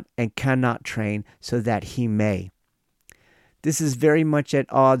not and cannot train so that he may. This is very much at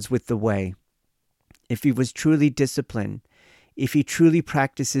odds with the way. If he was truly disciplined, if he truly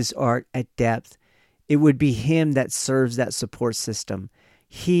practices art at depth, it would be him that serves that support system.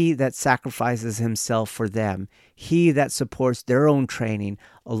 He that sacrifices himself for them. He that supports their own training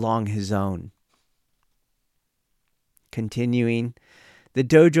along his own. Continuing, the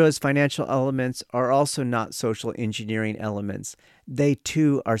dojo's financial elements are also not social engineering elements. They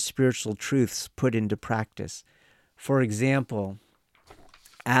too are spiritual truths put into practice. For example,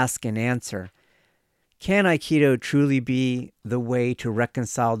 ask and answer. Can Aikido truly be the way to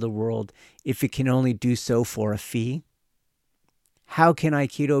reconcile the world if it can only do so for a fee? How can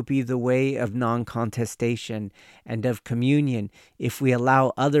Aikido be the way of non-contestation and of communion if we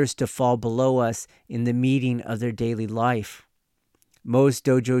allow others to fall below us in the meeting of their daily life? Most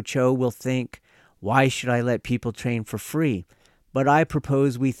dojo cho will think, why should I let people train for free? But I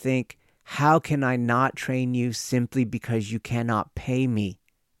propose we think, how can I not train you simply because you cannot pay me?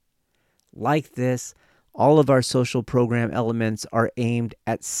 Like this, all of our social program elements are aimed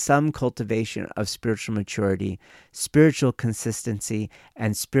at some cultivation of spiritual maturity, spiritual consistency,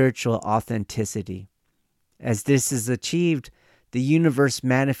 and spiritual authenticity. As this is achieved, the universe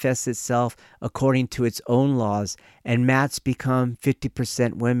manifests itself according to its own laws, and mats become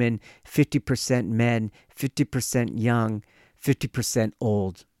 50% women, 50% men, 50% young, 50%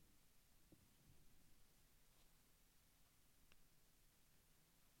 old.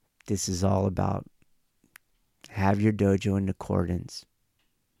 This is all about have your dojo in accordance.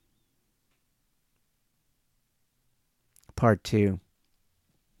 Part 2.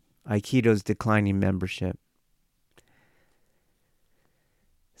 Aikido's declining membership.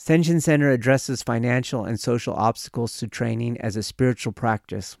 Senshin Center addresses financial and social obstacles to training as a spiritual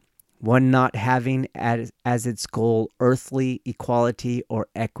practice, one not having as its goal earthly equality or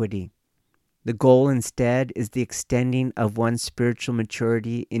equity. The goal instead is the extending of one's spiritual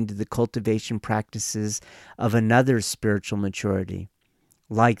maturity into the cultivation practices of another's spiritual maturity.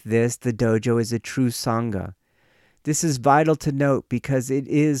 Like this, the dojo is a true sangha. This is vital to note because it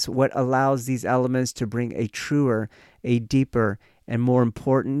is what allows these elements to bring a truer, a deeper, and more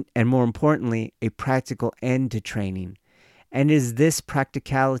importantly, a practical end to training. And it is this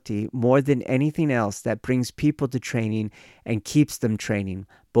practicality, more than anything else, that brings people to training and keeps them training,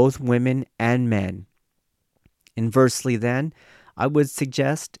 both women and men. Inversely then, I would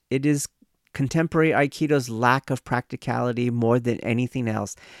suggest it is contemporary Aikido's lack of practicality more than anything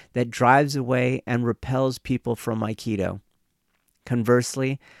else that drives away and repels people from Aikido.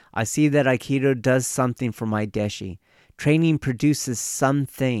 Conversely, I see that Aikido does something for my deshi. Training produces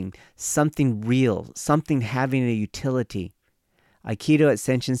something real, something having a utility. Aikido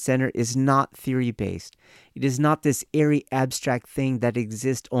Ascension Center is not theory-based. It is not this airy, abstract thing that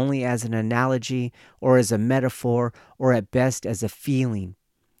exists only as an analogy or as a metaphor or at best as a feeling.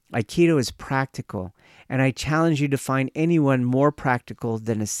 Aikido is practical, and I challenge you to find anyone more practical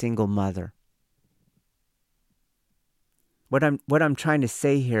than a single mother. What I'm trying to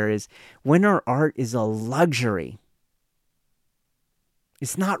say here is when our art is a luxury,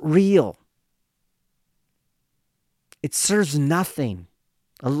 it's not real. It serves nothing.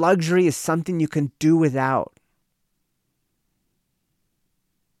 A luxury is something you can do without.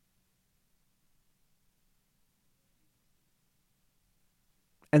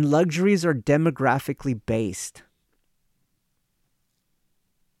 And luxuries are demographically based.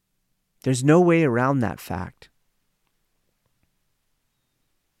 There's no way around that fact.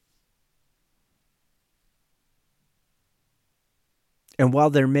 And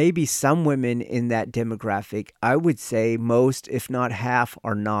while there may be some women in that demographic, I would say most, if not half,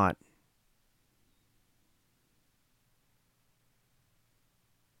 are not.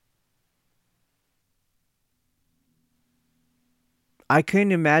 I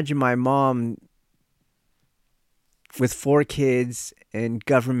couldn't imagine my mom with 4 kids and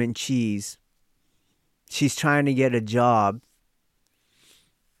government cheese. She's trying to get a job.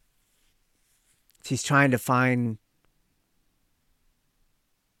 She's trying to find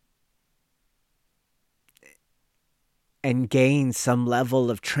and gain some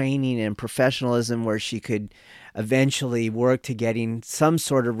level of training and professionalism where she could eventually work to getting some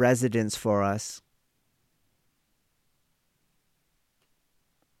sort of residence for us.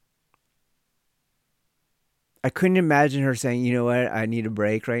 I couldn't imagine her saying, you know what, I need a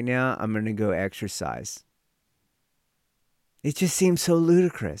break right now. I'm going to go exercise. It just seems so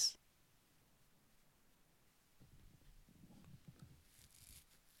ludicrous.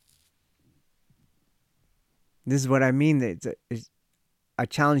 This is what I mean. I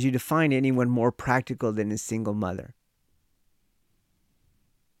challenge you to find anyone more practical than a single mother.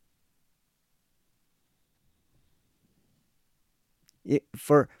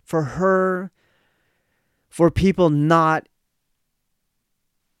 For her, for people not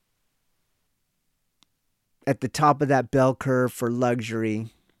at the top of that bell curve for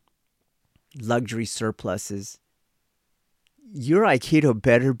luxury surpluses, your Aikido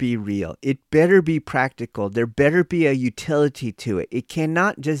better be real. It better be practical. There better be a utility to it. It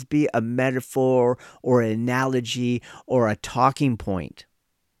cannot just be a metaphor or an analogy or a talking point.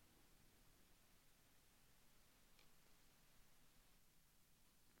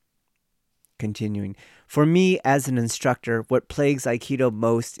 Continuing. For me, as an instructor, what plagues Aikido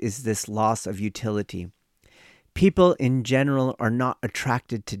most is this loss of utility. People in general are not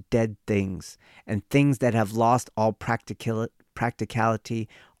attracted to dead things, and things that have lost all practicality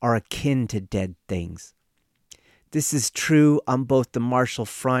are akin to dead things. This is true on both the martial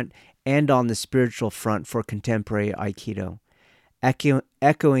front and on the spiritual front for contemporary Aikido.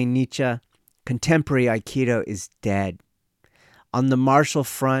 Echoing Nietzsche, contemporary Aikido is dead. On the martial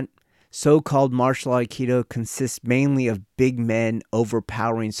front, so-called martial Aikido consists mainly of big men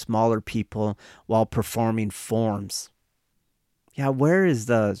overpowering smaller people while performing forms. Yeah, where is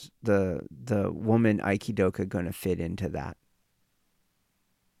the woman Aikidoka going to fit into that?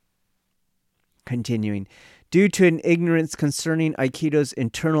 Continuing. Due to an ignorance concerning Aikido's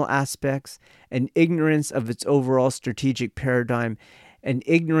internal aspects, an ignorance of its overall strategic paradigm, an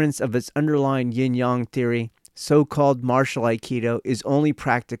ignorance of its underlying yin-yang theory, so-called martial Aikido is only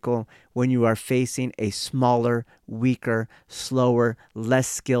practical when you are facing a smaller, weaker, slower, less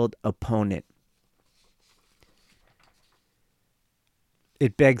skilled opponent.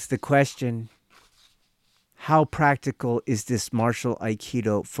 It begs the question, how practical is this martial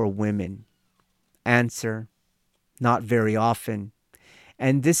Aikido for women? Answer, not very often.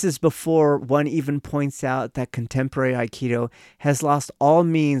 And this is before one even points out that contemporary Aikido has lost all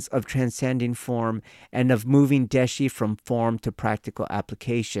means of transcending form and of moving deshi from form to practical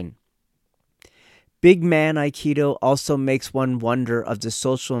application. Big man Aikido also makes one wonder of the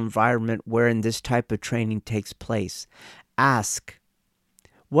social environment wherein this type of training takes place. Ask,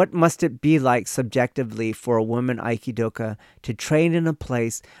 what must it be like subjectively for a woman Aikidoka to train in a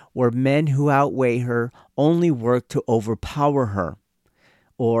place where men who outweigh her only work to overpower her?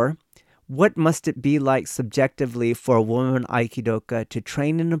 Or, what must it be like subjectively for a woman Aikidoka to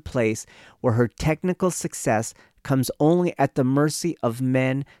train in a place where her technical success comes only at the mercy of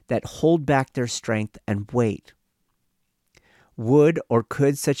men that hold back their strength and wait. Would or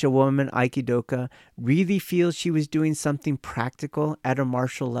could such a woman, Aikidoka, really feel she was doing something practical at a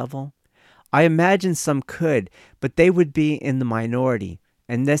martial level? I imagine some could, but they would be in the minority,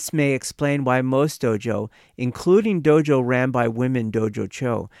 and this may explain why most dojo, including dojo ran by women dojo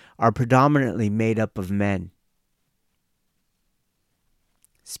cho, are predominantly made up of men.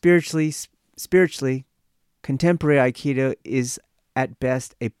 Spiritually, contemporary Aikido is at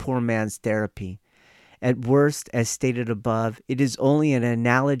best a poor man's therapy. At worst, as stated above, it is only an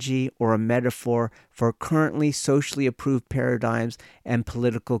analogy or a metaphor for currently socially approved paradigms and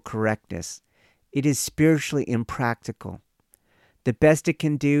political correctness. It is spiritually impractical. The best it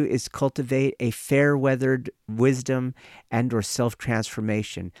can do is cultivate a fair-weathered wisdom and or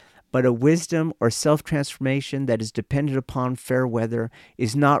self-transformation. But a wisdom or self-transformation that is dependent upon fair weather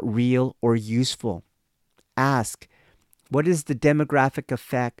is not real or useful. Ask, what is the demographic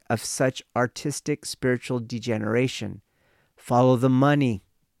effect of such artistic spiritual degeneration? Follow the money.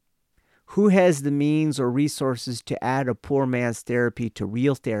 Who has the means or resources to add a poor man's therapy to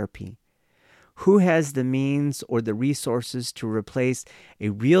real therapy? Who has the means or the resources to replace a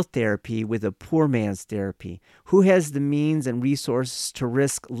real therapy with a poor man's therapy? Who has the means and resources to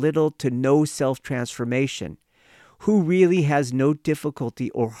risk little to no self-transformation? Who really has no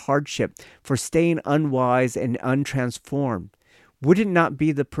difficulty or hardship for staying unwise and untransformed? Would it not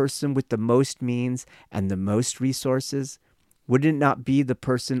be the person with the most means and the most resources? Would it not be the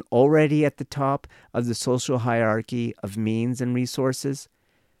person already at the top of the social hierarchy of means and resources?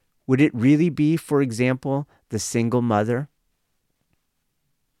 Would it really be, for example, the single mother?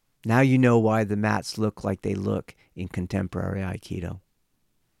 Now you know why the mats look like they look in contemporary Aikido.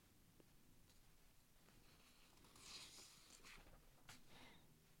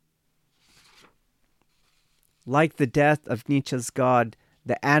 Like the death of Nietzsche's God,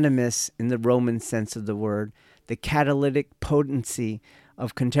 the animus in the Roman sense of the word, the catalytic potency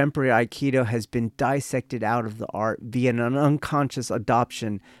of contemporary Aikido has been dissected out of the art via an unconscious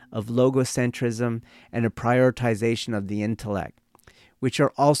adoption of logocentrism and a prioritization of the intellect, which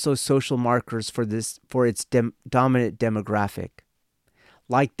are also social markers for its dominant demographic.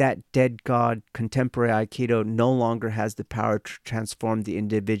 Like that dead god, contemporary Aikido no longer has the power to transform the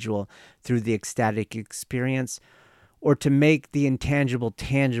individual through the ecstatic experience or to make the intangible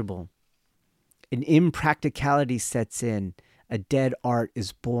tangible. An impracticality sets in. A dead art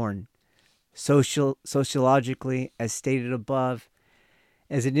is born. Sociologically, as stated above,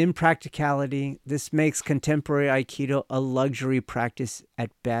 as an impracticality, this makes contemporary Aikido a luxury practice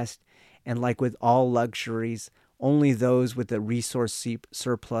at best, and like with all luxuries, only those with a resource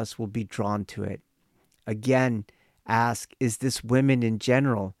surplus will be drawn to it. Again, ask, is this women in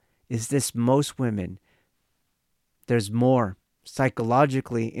general? Is this most women? There's more.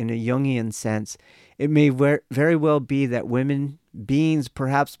 Psychologically, in a Jungian sense, it may very well be that women, beings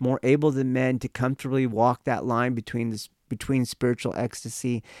perhaps more able than men to comfortably walk that line between spiritual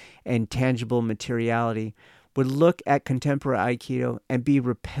ecstasy and tangible materiality, would look at contemporary Aikido and be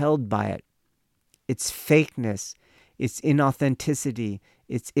repelled by it. Its fakeness, its inauthenticity,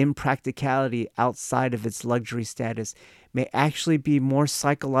 its impracticality outside of its luxury status may actually be more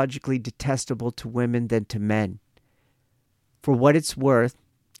psychologically detestable to women than to men. For what it's worth,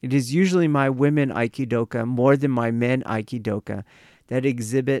 it is usually my women Aikidoka more than my men Aikidoka that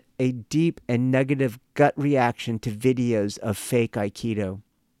exhibit a deep and negative gut reaction to videos of fake Aikido.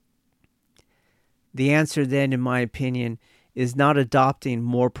 The answer then, in my opinion, is not adopting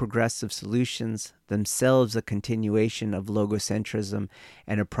more progressive solutions, themselves a continuation of logocentrism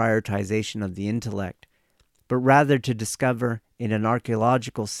and a prioritization of the intellect, but rather to discover, in an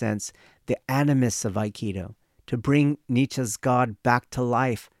archaeological sense, the animus of Aikido, to bring Nietzsche's God back to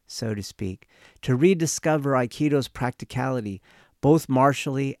life, so to speak, to rediscover Aikido's practicality, both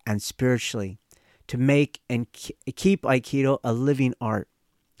martially and spiritually, to make and keep Aikido a living art.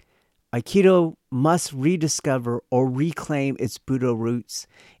 Aikido must rediscover or reclaim its Budo roots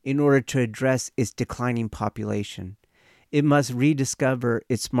in order to address its declining population. It must rediscover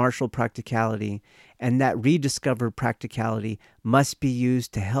its martial practicality, and that rediscovered practicality must be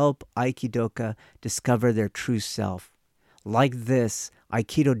used to help Aikidoka discover their true self. Like this,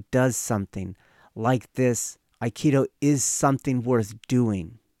 Aikido does something. Like this, Aikido is something worth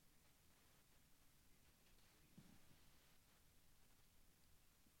doing.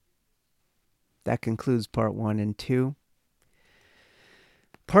 That concludes part 1 and 2.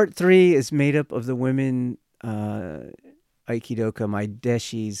 Part 3 is made up of the women Aikidoka, my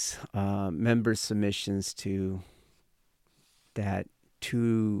Deshi's member submissions to that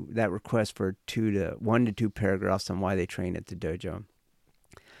request for 1 to 2 paragraphs on why they train at the dojo.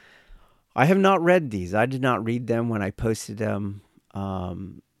 I have not read these. I did not read them when I posted them.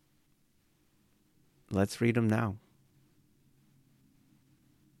 Let's read them now.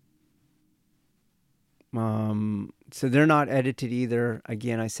 So they're not edited either.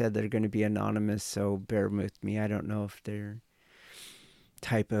 Again, I said they're going to be anonymous, so bear with me. I don't know if they're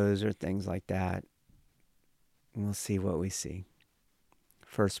typos or things like that. We'll see what we see.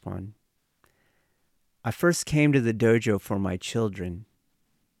 First one. I first came to the dojo for my children.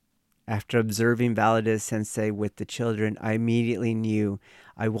 After observing Valdez Sensei with the children, I immediately knew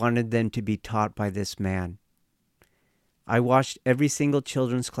I wanted them to be taught by this man. I watched every single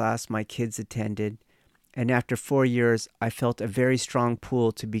children's class my kids attended, and after 4 years, I felt a very strong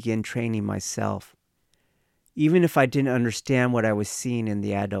pull to begin training myself, even if I didn't understand what I was seeing in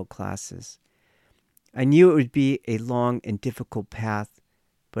the adult classes. I knew it would be a long and difficult path,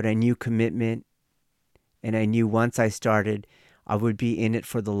 but I knew commitment, and I knew once I started, I would be in it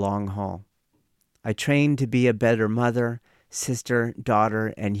for the long haul. I trained to be a better mother, sister,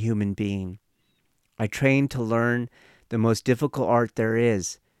 daughter, and human being. I trained to learn the most difficult art there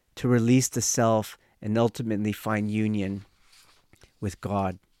is, to release the self and ultimately find union with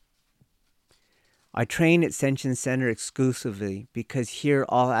God. I train at Senshin Center exclusively because here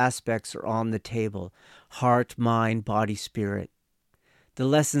all aspects are on the table: heart, mind, body, spirit. The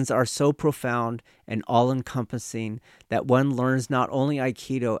lessons are so profound and all-encompassing that one learns not only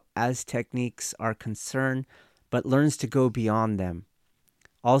Aikido as techniques are concerned, but learns to go beyond them.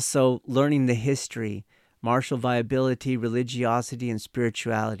 Also, learning the history, martial viability, religiosity, and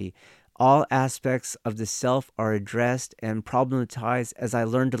spirituality. All aspects of the self are addressed and problematized as I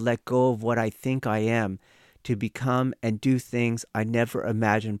learn to let go of what I think I am, to become and do things I never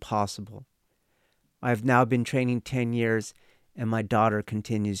imagined possible. I have now been training 10 years, and my daughter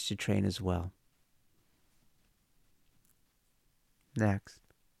continues to train as well. Next.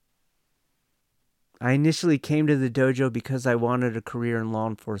 I initially came to the dojo because I wanted a career in law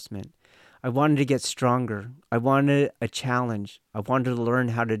enforcement. I wanted to get stronger. I wanted a challenge. I wanted to learn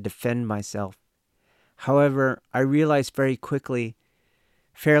how to defend myself. However, I realized fairly quickly,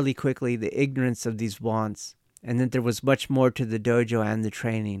 the ignorance of these wants, and that there was much more to the dojo and the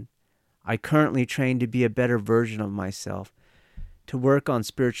training. I currently train to be a better version of myself, to work on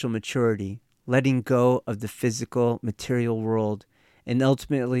spiritual maturity, letting go of the physical, material world, and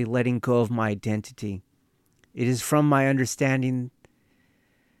ultimately letting go of my identity. It is from my understanding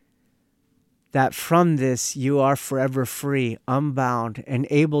that from this you are forever free, unbound, and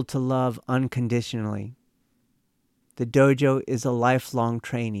able to love unconditionally. The dojo is a lifelong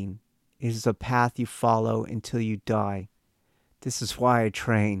training. It is a path you follow until you die. This is why I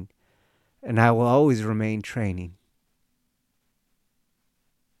train, and I will always remain training.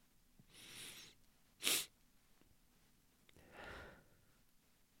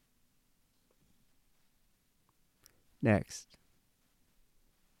 Next.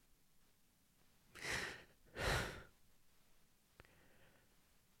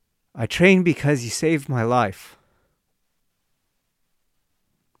 I train because you saved my life.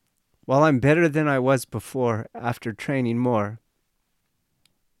 While I'm better than I was before, after training more,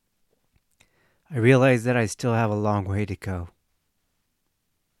 I realize that I still have a long way to go.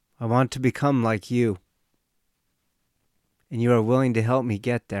 I want to become like you, and you are willing to help me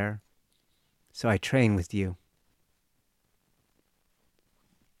get there, so I train with you.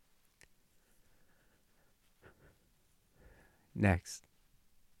 Next.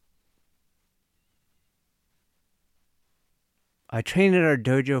 I train at our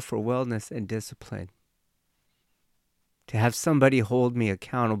dojo for wellness and discipline. To have somebody hold me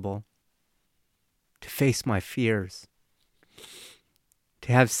accountable. To face my fears.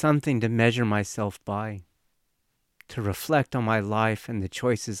 To have something to measure myself by. To reflect on my life and the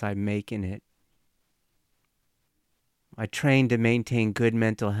choices I make in it. I train to maintain good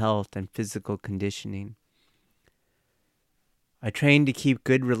mental health and physical conditioning. I train to keep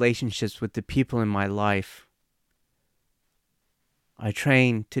good relationships with the people in my life. I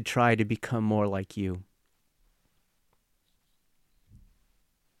train to try to become more like you.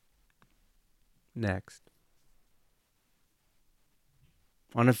 Next.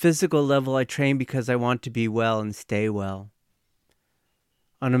 On a physical level, I train because I want to be well and stay well.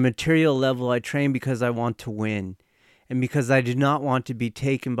 On a material level, I train because I want to win, and because I do not want to be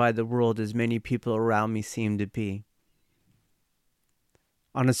taken by the world as many people around me seem to be.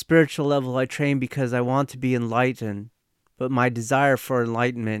 On a spiritual level, I train because I want to be enlightened, but my desire for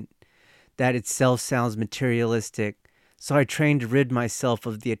enlightenment, that itself sounds materialistic, so I train to rid myself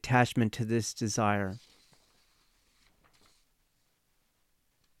of the attachment to this desire.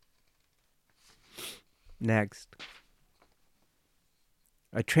 Next.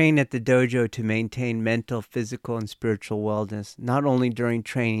 I train at the dojo to maintain mental, physical, and spiritual wellness, not only during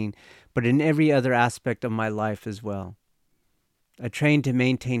training, but in every other aspect of my life as well. I train to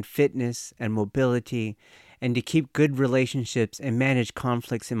maintain fitness and mobility and to keep good relationships and manage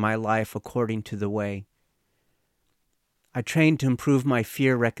conflicts in my life according to the way. I train to improve my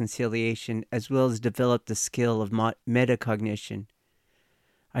fear reconciliation as well as develop the skill of metacognition.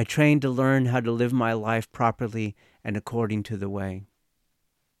 I train to learn how to live my life properly and according to the way.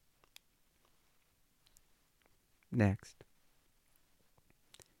 Next.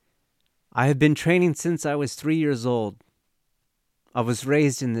 I have been training since I was 3 years old. I was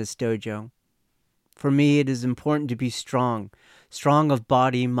raised in this dojo. For me, it is important to be strong of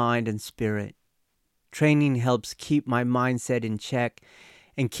body, mind, and spirit. Training helps keep my mindset in check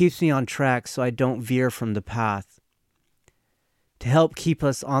and keeps me on track so I don't veer from the path. To help keep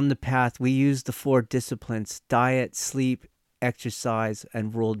us on the path, we use the 4 disciplines: diet, sleep, exercise,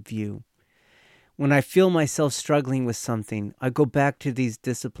 and worldview. When I feel myself struggling with something, I go back to these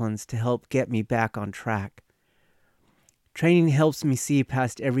disciplines to help get me back on track. Training helps me see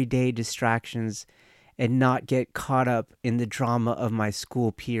past everyday distractions and not get caught up in the drama of my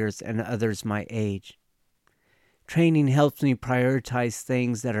school peers and others my age. Training helps me prioritize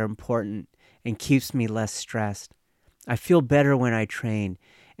things that are important and keeps me less stressed. I feel better when I train,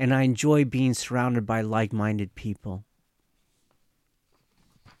 and I enjoy being surrounded by like-minded people.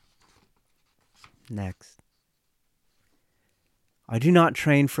 Next. I do not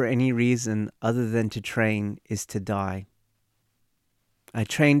train for any reason other than to train is to die. I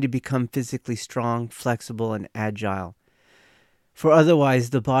train to become physically strong, flexible, and agile. For otherwise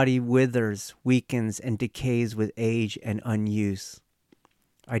the body withers, weakens, and decays with age and unuse.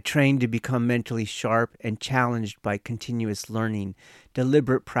 I train to become mentally sharp and challenged by continuous learning,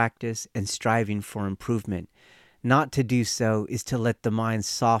 deliberate practice, and striving for improvement. Not to do so is to let the mind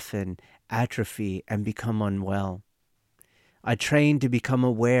soften, atrophy, and become unwell. I train to become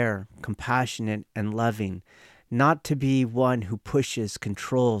aware, compassionate, and loving, not to be one who pushes,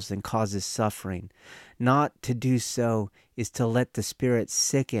 controls, and causes suffering. Not to do so is to let the spirit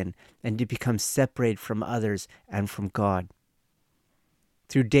sicken and to become separated from others and from God.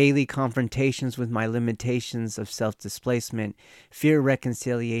 Through daily confrontations with my limitations of self-displacement, fear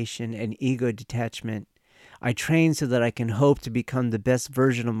reconciliation, and ego detachment, I train so that I can hope to become the best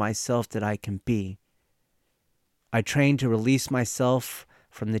version of myself that I can be. I train to release myself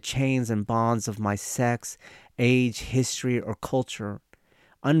from the chains and bonds of my sex, age, history, or culture.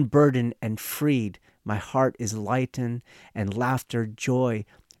 Unburdened and freed, my heart is lightened, and laughter, joy,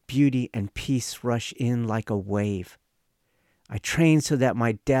 beauty, and peace rush in like a wave. I train so that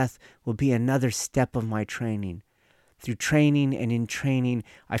my death will be another step of my training. Through training and in training,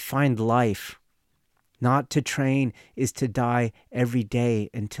 I find life. Not to train is to die every day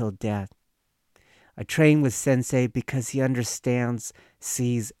until death. I train with Sensei because he understands,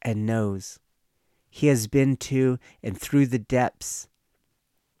 sees, and knows. He has been to and through the depths,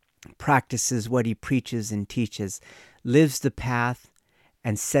 practices what he preaches and teaches, lives the path,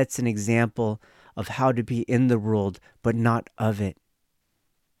 and sets an example of how to be in the world, but not of it.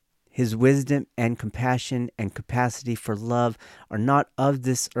 His wisdom and compassion and capacity for love are not of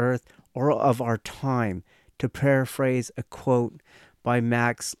this earth or of our time. To paraphrase a quote by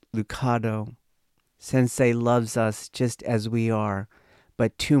Max Lucado, Sensei loves us just as we are,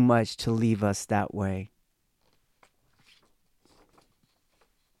 but too much to leave us that way.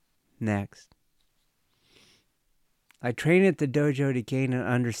 Next. I train at the dojo to gain an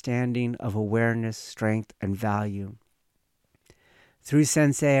understanding of awareness, strength, and value. Through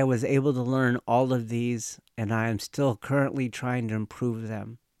Sensei, I was able to learn all of these, and I am still currently trying to improve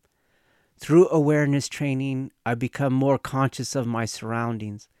them. Through awareness training, I become more conscious of my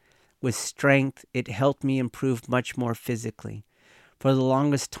surroundings. With strength, it helped me improve much more physically. For the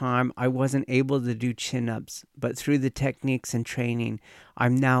longest time, I wasn't able to do chin-ups, but through the techniques and training,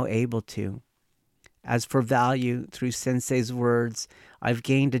 I'm now able to. As for value, through Sensei's words, I've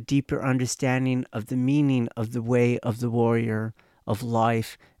gained a deeper understanding of the meaning of the way of the warrior, of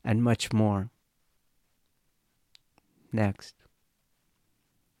life, and much more. Next.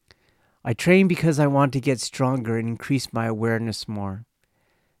 I train because I want to get stronger and increase my awareness more.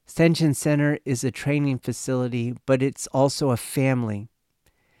 Senshin Center is a training facility, but it's also a family.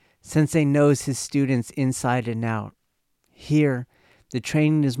 Sensei knows his students inside and out. Here, the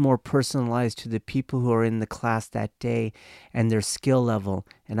training is more personalized to the people who are in the class that day and their skill level,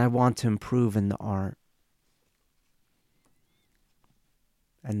 and I want to improve in the art.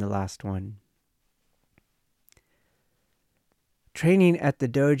 And the last one. Training at the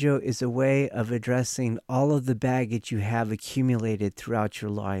dojo is a way of addressing all of the baggage you have accumulated throughout your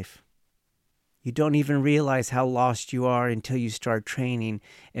life. You don't even realize how lost you are until you start training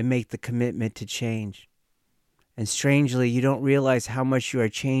and make the commitment to change. And strangely, you don't realize how much you are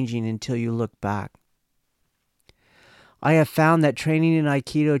changing until you look back. I have found that training in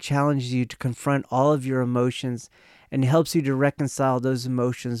Aikido challenges you to confront all of your emotions and helps you to reconcile those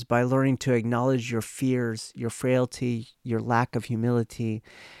emotions by learning to acknowledge your fears, your frailty, your lack of humility,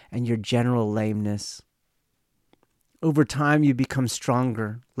 and your general lameness. Over time, you become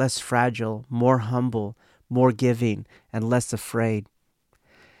stronger, less fragile, more humble, more giving, and less afraid.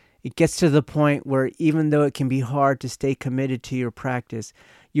 It gets to the point where even though it can be hard to stay committed to your practice,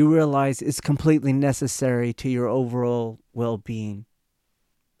 you realize it's completely necessary to your overall well-being.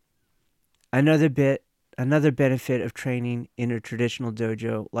 Another benefit of training in a traditional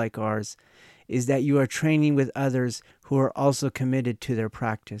dojo like ours is that you are training with others who are also committed to their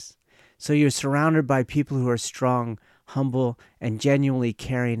practice. So you're surrounded by people who are strong, humble, and genuinely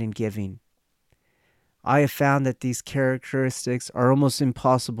caring and giving. I have found that these characteristics are almost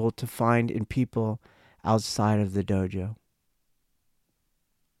impossible to find in people outside of the dojo.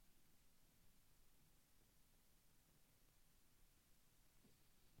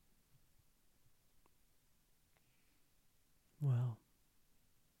 Well,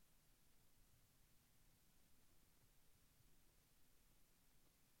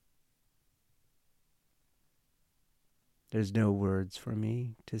 there's no words for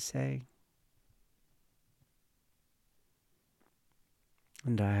me to say.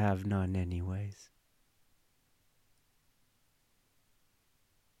 And I have none anyways.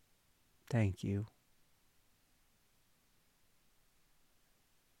 Thank you.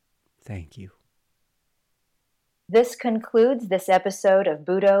 Thank you. This concludes this episode of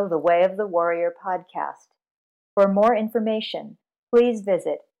Budo, the Way of the Warrior podcast. For more information, please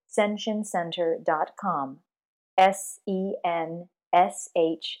visit senshincenter.com,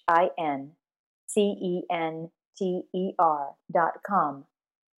 SENSHINCENTER.com,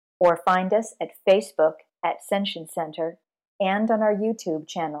 or find us at Facebook at Senshin Center and on our YouTube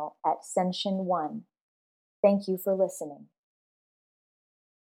channel at Senshin1. Thank you for listening.